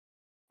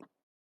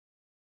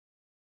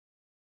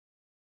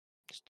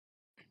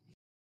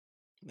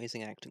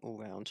 Amazing acting all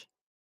round.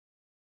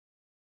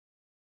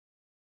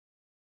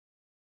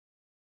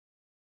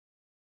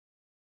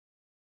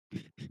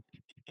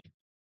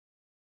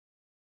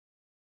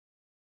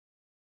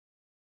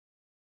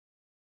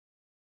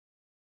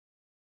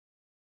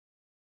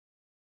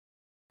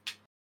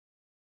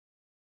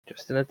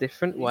 Just in a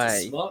different He's a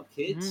way. smart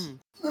kid. Mm.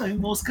 No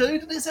Morse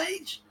code at this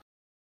age.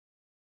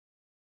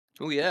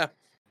 Oh yeah.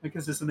 I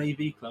guess it's an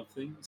AV club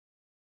thing.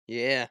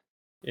 Yeah.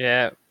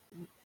 Yeah.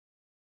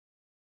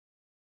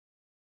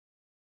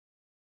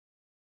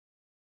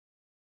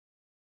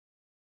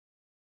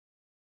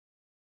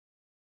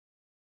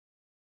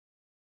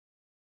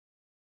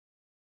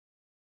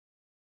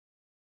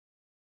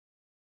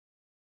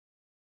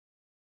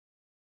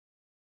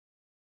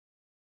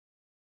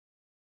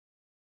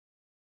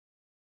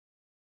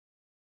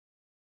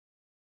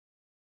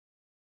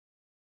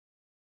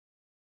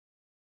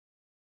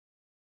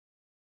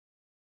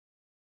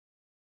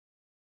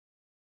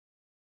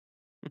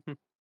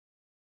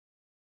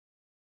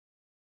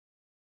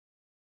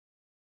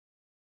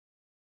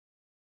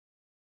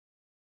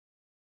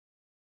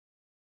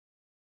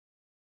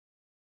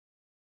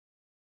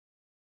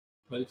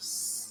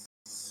 Close.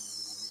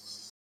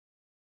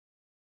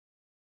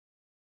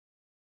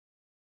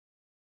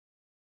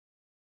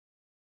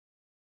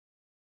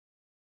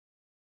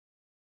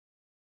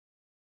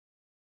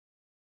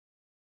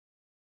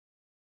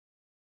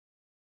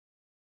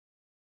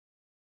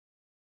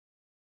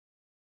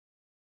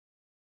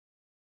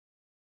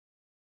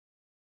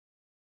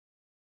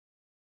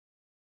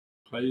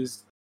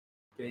 Closed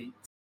gate.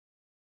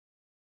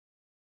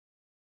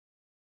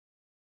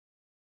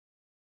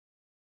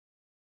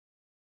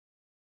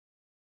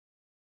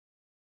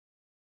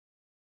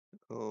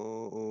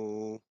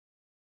 Oh.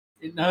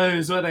 It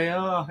knows where they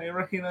are. It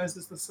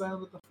recognises the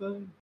sound of the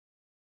phone.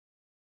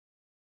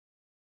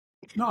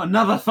 Not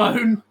another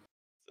phone.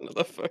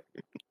 Another phone.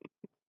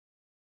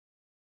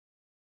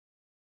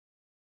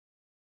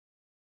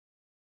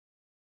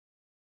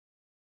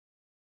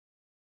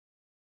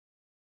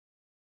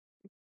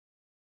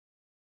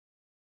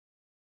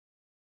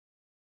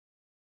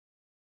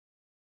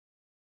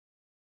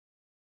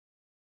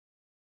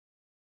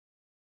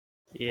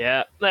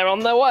 Yeah, they're on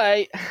their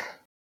way.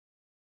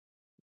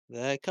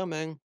 They're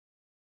coming.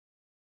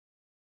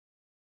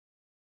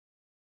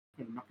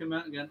 Knock him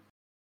out again.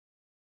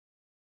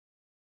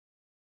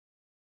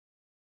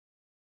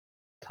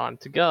 Time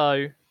to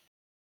go.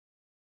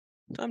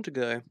 Time to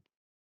go.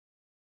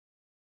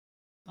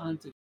 Time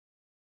to.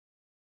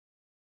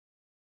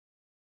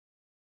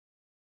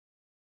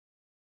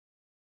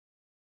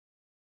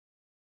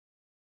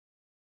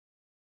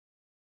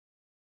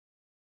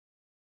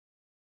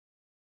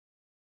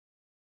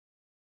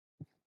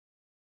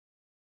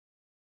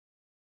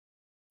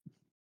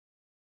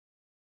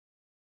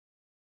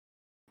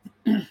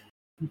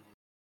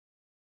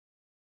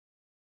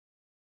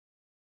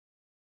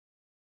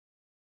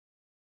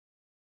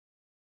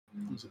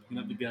 He's looking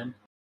at the gun.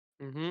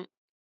 Mm-hmm.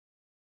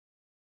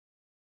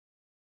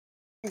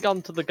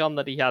 Gun to the gun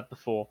that he had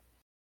before.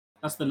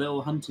 That's the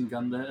little hunting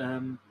gun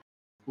that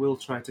Will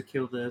try to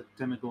kill the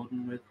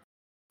Demogorgon with.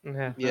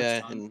 Yeah.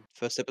 Yeah, time. in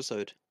first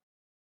episode.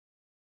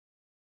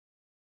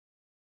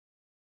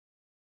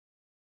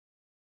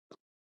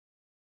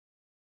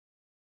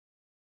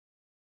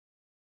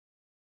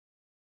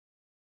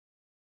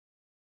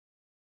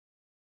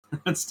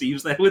 And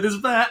Steve's there with his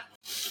bat.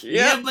 Yep.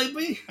 Yeah,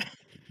 baby.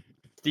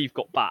 Steve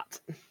got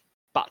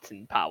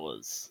batting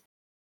powers.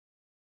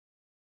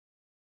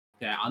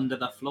 Yeah, under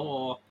the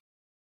floor.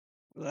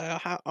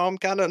 Arm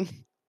cannon.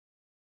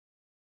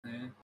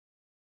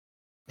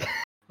 Yeah.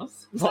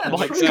 Was Not that a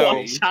Mike's trophy? got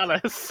trophy?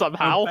 chalice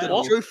somehow. bell.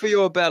 What? Trophy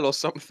or a bell or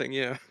something,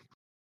 yeah.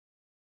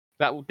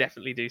 That will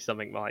definitely do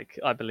something, Mike,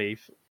 I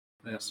believe.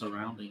 They are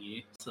surrounding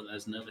you, so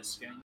there's no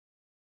escape.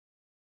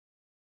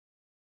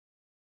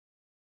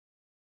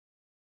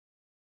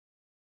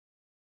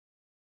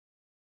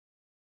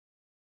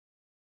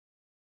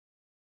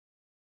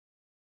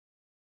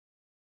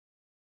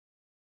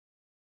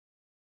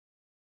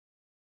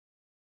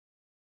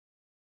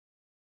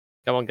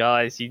 Come on,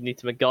 guys, you need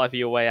to MacGyver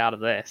your way out of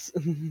this.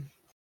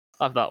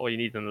 Either that or you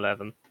need an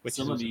 11, which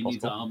Some is of also you need to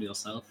possible. arm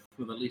yourself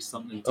with at least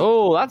something.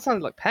 Oh, that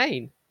sounds like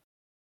pain.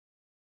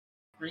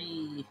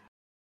 Free.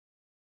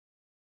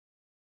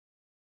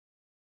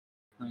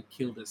 I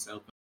killed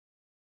itself.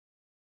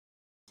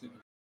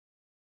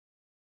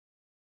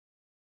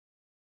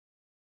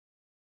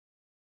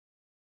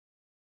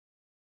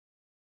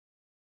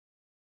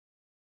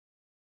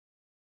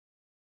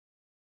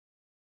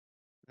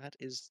 That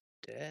is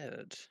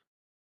dead.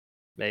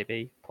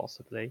 Maybe,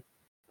 possibly.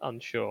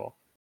 Unsure.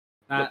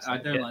 That, Looks I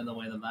like don't it. like the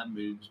way that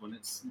moves when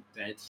it's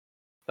dead.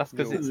 That's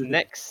because No. its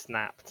neck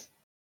snapped.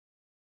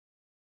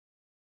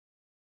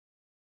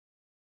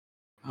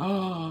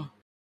 Oh,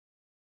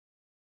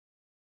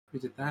 who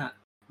did that?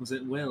 Was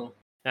it Will?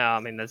 Yeah, I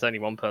mean, there's only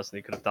one person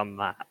who could have done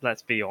that.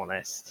 Let's be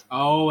honest.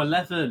 Oh,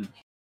 11.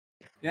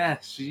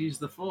 Yes, she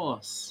used the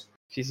force.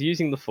 She's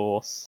using the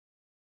Force.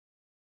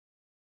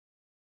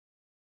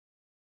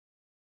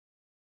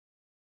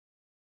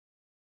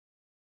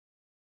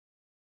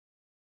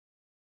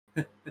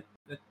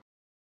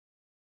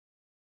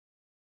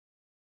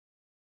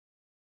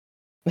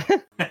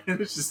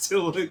 She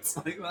still looks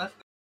like that.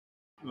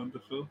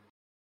 Wonderful.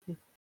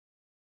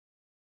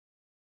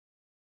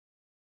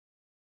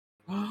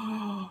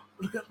 Oh,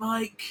 look at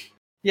Mike.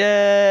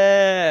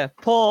 Yeah,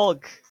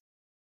 Pog.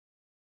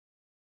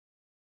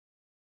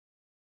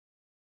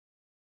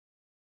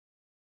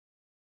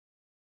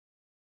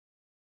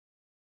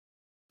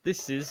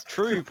 This is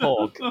true,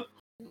 Pog.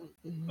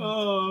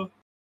 Oh,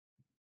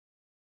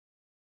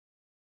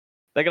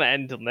 They're gonna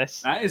end on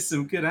this. that is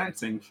some good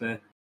acting for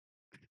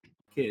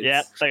kids.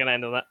 Yeah, they're gonna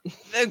end on that.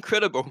 They're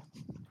incredible.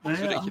 They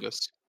It's are.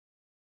 ridiculous.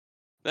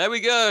 There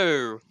we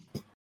go.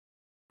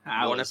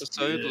 That One was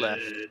episode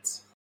left. good.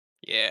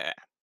 Yeah.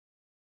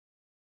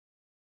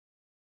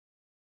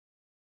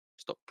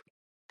 Stop.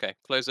 Okay,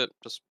 close it.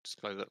 Just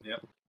close it.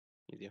 Yep.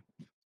 Easier.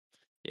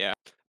 Yeah.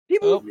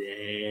 People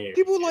Yeah.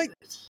 People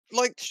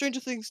like Stranger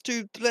Things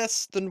 2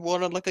 less than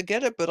 1, and like I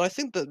get it, but I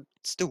think that's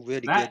still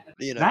really That- good.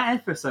 You know, That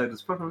episode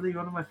is probably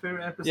one of my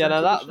favorite episodes. Yeah,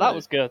 no, of the that show.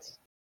 was good.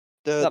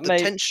 the that made-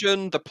 tension.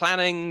 tension, the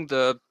planning,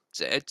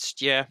 it's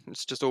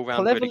just all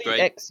round Cleverly really great.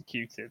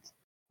 executed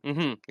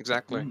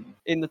Exactly. Mm.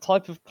 in the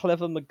type of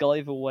clever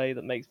MacGyver way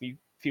that makes me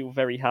feel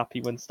very happy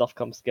when stuff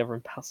comes together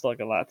in Battlestar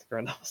Galactica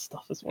and other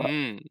stuff as well.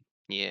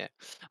 Yeah.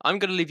 I'm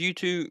gonna leave you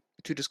two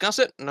to discuss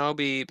it, and I'll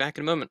be back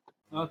in a moment.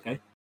 Okay,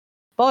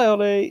 Bye,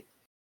 Ollie.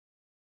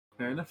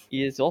 fair enough.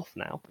 He is off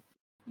now.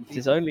 It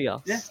is only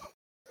us. Yeah.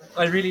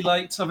 I really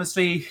liked.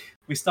 Obviously,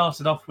 we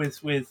started off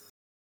with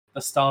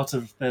the start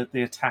of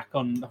the attack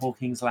on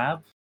Hawking's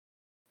lab.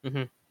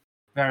 Mhm.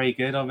 Very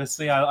good.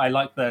 Obviously, I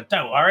like the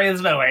don't worry,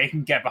 there's no way you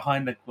can get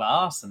behind the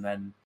glass, and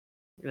then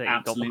Yeah, he got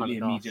behind absolutely the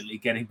glass. immediately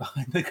getting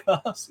behind the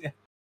glass. Yeah,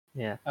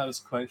 Yeah. that was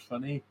quite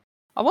funny.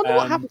 I wonder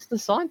what Um, happened to the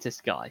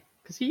scientist guy,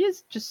 because he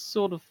is just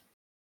sort of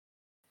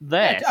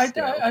there.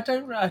 still. I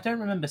don't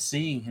remember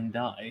seeing him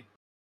die.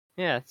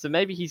 Yeah, so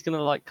maybe he's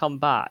gonna like come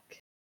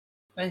back.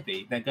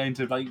 Maybe they're going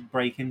to like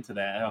break into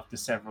there after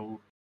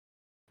several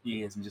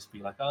years and just be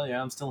like, oh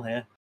yeah, I'm still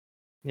here.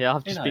 Yeah,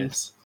 I've Who just been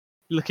knows?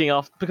 looking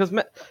after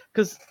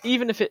because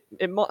even if it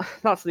might,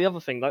 that's the other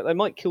thing. Like they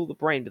might kill the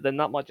brain, but then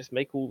that might just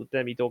make all the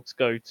demi-dogs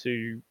go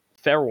to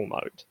feral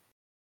mode,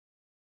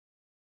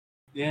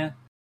 Yeah,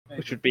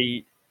 which would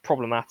be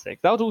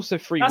problematic. That would also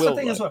free that's will. the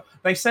thing though. as well.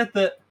 They said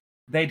that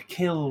they'd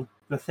kill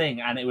the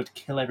thing and it would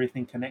kill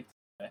everything connected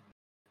to it.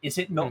 Is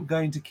it not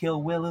going to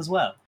kill Will as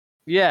well?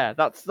 Yeah,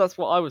 that's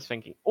what I was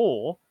thinking.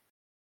 Or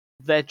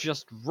they're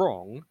just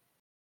wrong,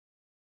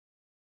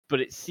 but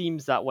it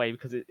seems that way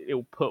because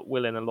it'll put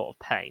Will in a lot of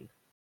pain.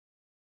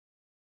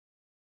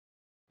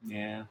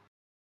 Yeah.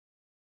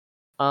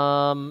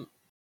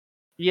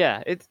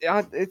 Yeah, it's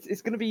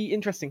going to be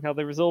interesting how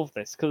they resolve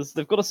this because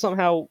they've got to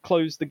somehow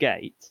close the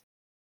gate,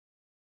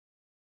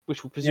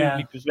 which will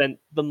presumably prevent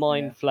the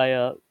Mind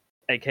Flayer,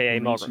 aka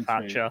From Margaret reaching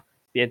Thatcher,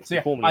 the entity So,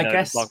 yeah, formerly I known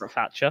guess as Margaret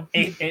Thatcher.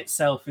 It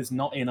itself is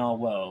not in our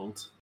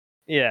world,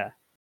 Yeah,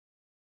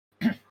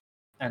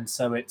 and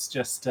so it's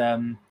just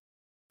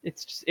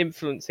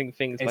influencing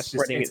things by it's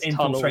spreading its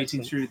infiltrating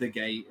tunnels through the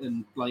gate,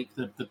 and like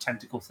the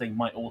tentacle thing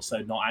might also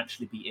not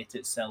actually be it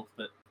itself,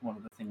 but one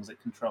of the things it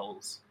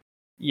controls.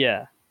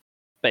 Yeah,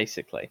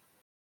 basically.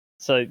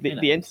 So the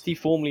knows? entity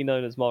formerly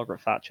known as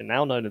Margaret Thatcher,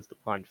 now known as the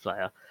Mind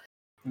Flayer,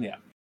 Yeah.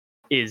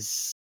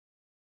 is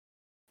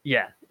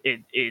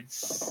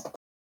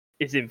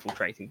it's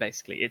infiltrating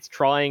basically.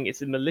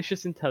 It's a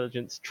malicious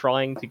intelligence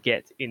trying to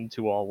get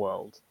into our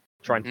world,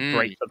 trying to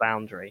break the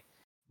boundary.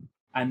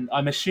 And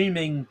I'm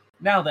assuming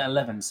now that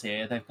 11's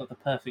here, they've got the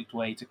perfect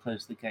way to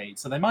close the gate.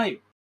 So they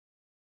might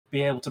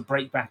be able to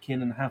break back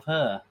in and have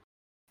her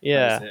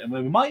Yeah, close it. And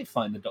we might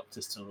find the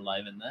Doctor still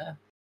alive in there.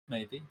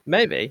 Maybe.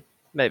 maybe.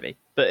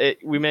 But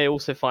we may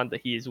also find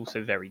that he is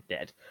also very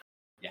dead.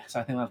 Yes,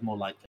 I think that's more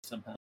likely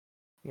somehow.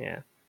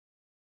 Yeah.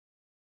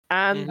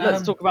 And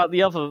let's talk about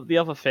the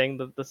other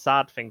thing, the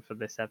sad thing for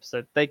this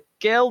episode. They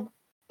killed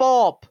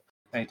Bob.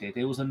 They did.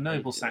 It was a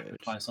noble did.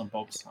 sacrifice on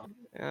Bob's part.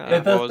 Yeah,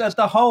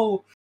 The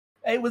whole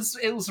it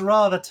was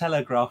rather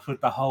telegraphed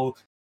with the whole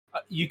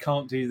you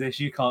can't do this,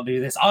 you can't do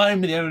this.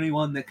 I'm the only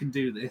one that can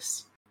do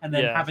this. And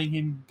then Yeah. having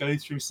him go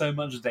through so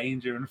much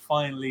danger and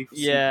finally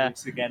see Yeah.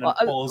 this again and Well,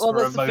 pause well, for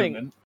a that's the thing.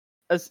 moment.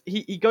 As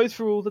he goes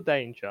through all the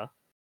danger,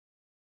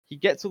 he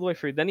gets all the way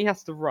through, then he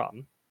has to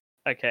run.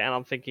 Okay, and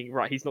I'm thinking,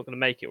 right, he's not going to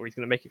make it, or he's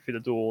going to make it through the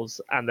doors,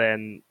 and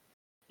then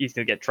he's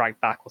going to get dragged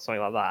back or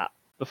something like that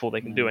before they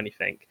can do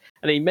anything.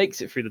 And he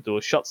makes it through the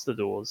doors, shuts the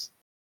doors,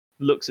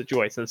 looks at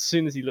Joyce, and as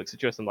soon as he looks at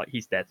Joyce, I'm like,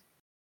 he's dead.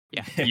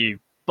 Yeah. You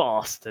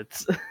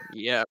bastards.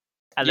 Yeah.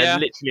 And Yeah.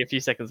 then literally a few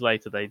seconds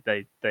later,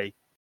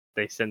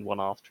 they send one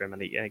after him,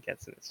 and he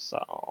gets it. It's just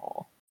like,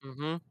 oh,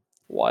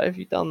 why have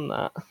you done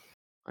that?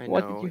 I Why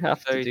know. did you it's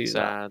have to very do that?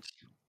 sad.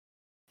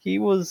 He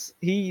was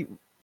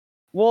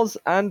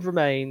and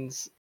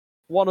remains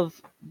one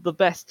of the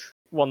best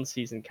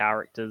one-season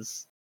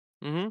characters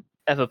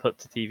ever put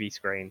to TV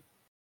screen.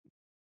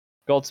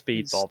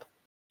 Godspeed, He's-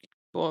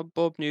 Bob.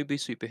 Bob Newby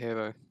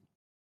superhero.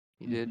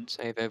 He did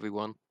save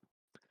everyone,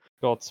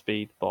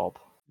 Godspeed, Bob.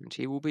 and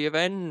he will be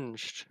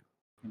avenged.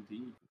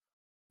 Indeed.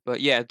 But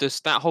yeah,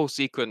 just that whole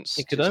sequence,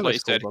 You could just like you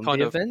almost call said, them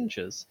kind the of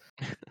Avengers.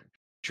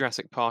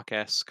 Jurassic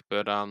Park-esque,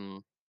 but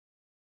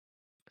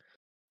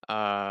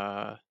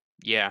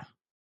yeah,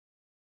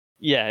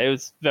 Yeah, it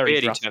was very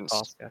Really Jurassic tense.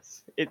 Park,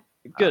 yes.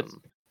 Good,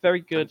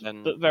 very good,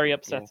 then- but very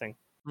upsetting.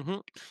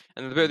 and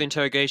the bit of the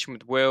interrogation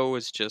with Will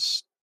was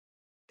just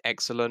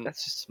excellent.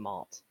 That's just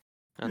smart.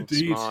 and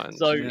Indeed. smart. And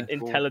so Yeah.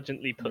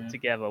 intelligently put Yeah.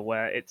 together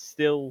where it's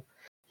still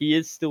he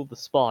is still the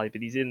spy,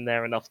 but he's in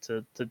there enough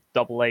to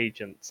double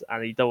agent,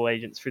 and he double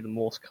agents through the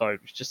Morse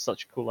code, which is just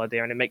such a cool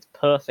idea, and it makes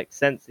perfect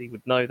sense. He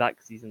would know that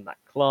because he's in that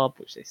club,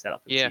 which they set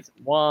up in Yeah.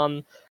 season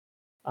 1.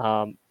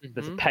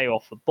 There's a Mhm.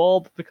 payoff for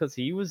Bob because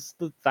he was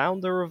the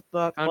founder of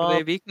that Found club. the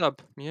AV club.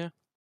 Yeah.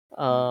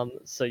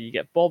 So you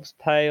get Bob's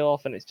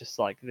payoff, and it's just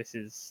like this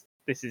is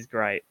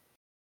great.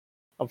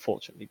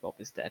 Unfortunately, Bob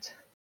is dead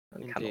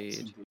and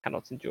Indeed.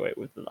 cannot enjoy it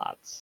with the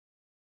lads.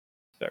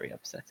 Very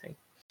upsetting.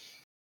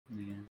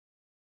 Yeah.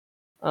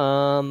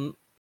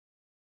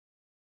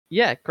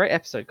 Yeah, great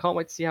episode. Can't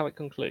wait to see how it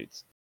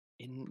concludes.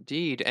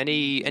 Indeed.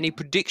 Any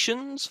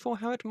predictions for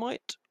how it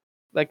might?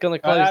 They're gonna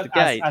close the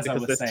as- gate as I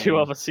because was there's 2 saying,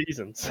 other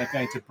seasons. They're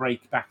going to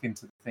break back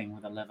into the thing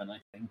with 11, I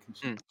think.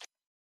 And Mm.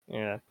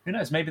 Yeah. who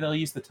knows? Maybe they'll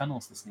use the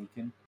tunnels to sneak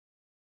in.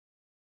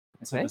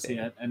 It's obviously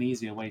Maybe. an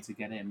easier way to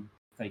get in.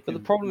 But the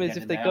problem is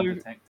if they go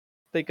undetected.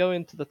 they go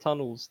into the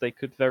tunnels, they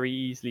could very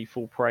easily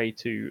fall prey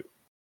to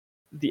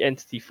the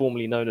entity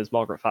formerly known as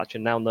Margaret Thatcher,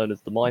 now known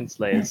as the Mind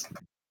Slayers.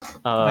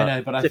 I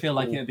know, but I feel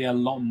like typical- it'd be a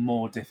lot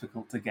more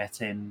difficult to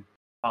get in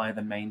by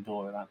the main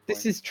door at that point.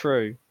 This is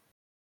true.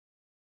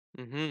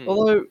 Mm-hmm.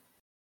 Although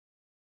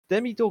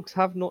demi-dogs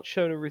have not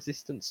shown a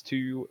resistance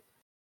to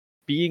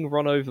being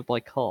run over by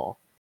car.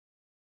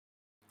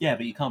 Yeah,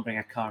 but you can't bring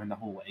a car in the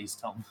hallways,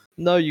 Tom.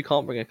 No, you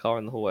can't bring a car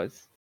in the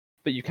hallways,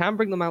 but you can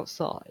bring them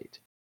outside.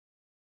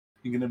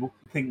 You're gonna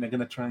think they're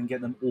gonna try and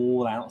get them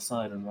all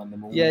outside and run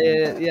them all.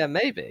 Yeah,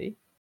 maybe.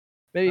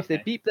 Maybe if they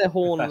Okay. beep their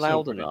horn that's your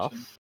loud prediction.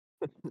 enough,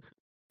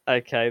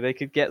 okay, they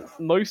could get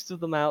most of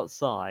them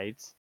outside,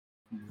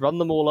 Mhm. run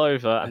them all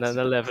over, and That's-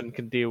 then 11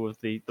 can deal with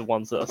the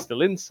ones that are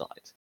still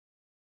inside.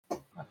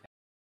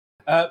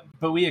 But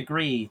we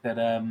agree that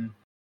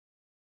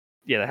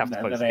Yeah, they have to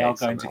that close the they are gate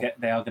going somehow.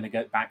 they are going to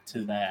get back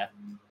to there.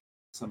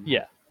 Somehow.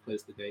 Yeah,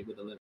 Close the gate with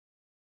 11.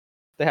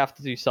 they have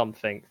to do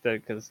something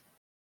because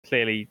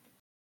clearly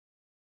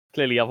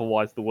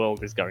otherwise the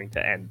world is going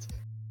to end.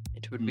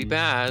 It would be Mm.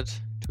 bad.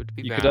 It would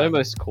be You bad. could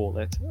almost call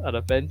it an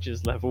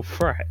Avengers level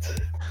threat.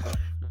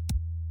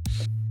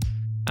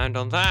 And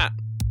on that,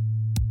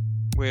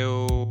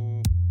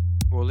 we'll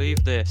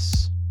leave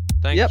this.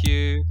 Thank Yep.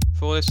 you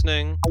for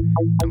listening,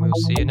 and we'll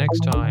see you next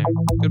time.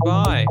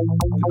 Goodbye.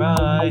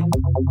 Goodbye.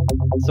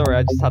 Sorry,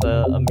 I just had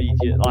I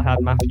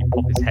had Matthew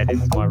pop his head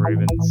into my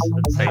room and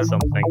say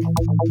something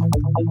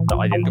that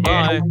I didn't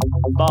Goodbye. hear.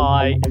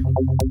 Bye.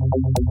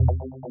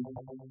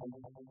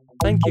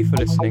 Thank you for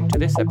listening to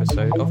this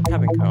episode of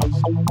Cabincast.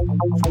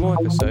 For more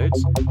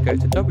episodes, go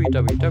to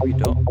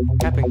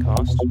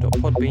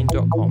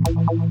www.cabincast.podbean.com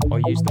or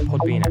use the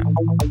Podbean app.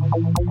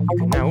 You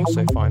can now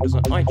also find us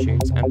on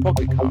iTunes and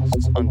Pocket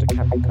Casts under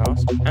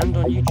Cabincast and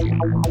on YouTube.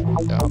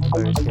 The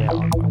uploads here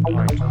are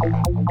quite behind.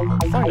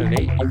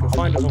 Finally, you can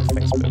find us on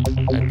Facebook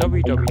at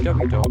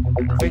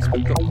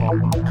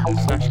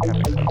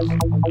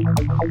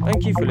www.facebook.com/Cabincast.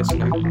 Thank you for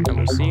listening, and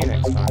we'll see you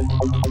next time.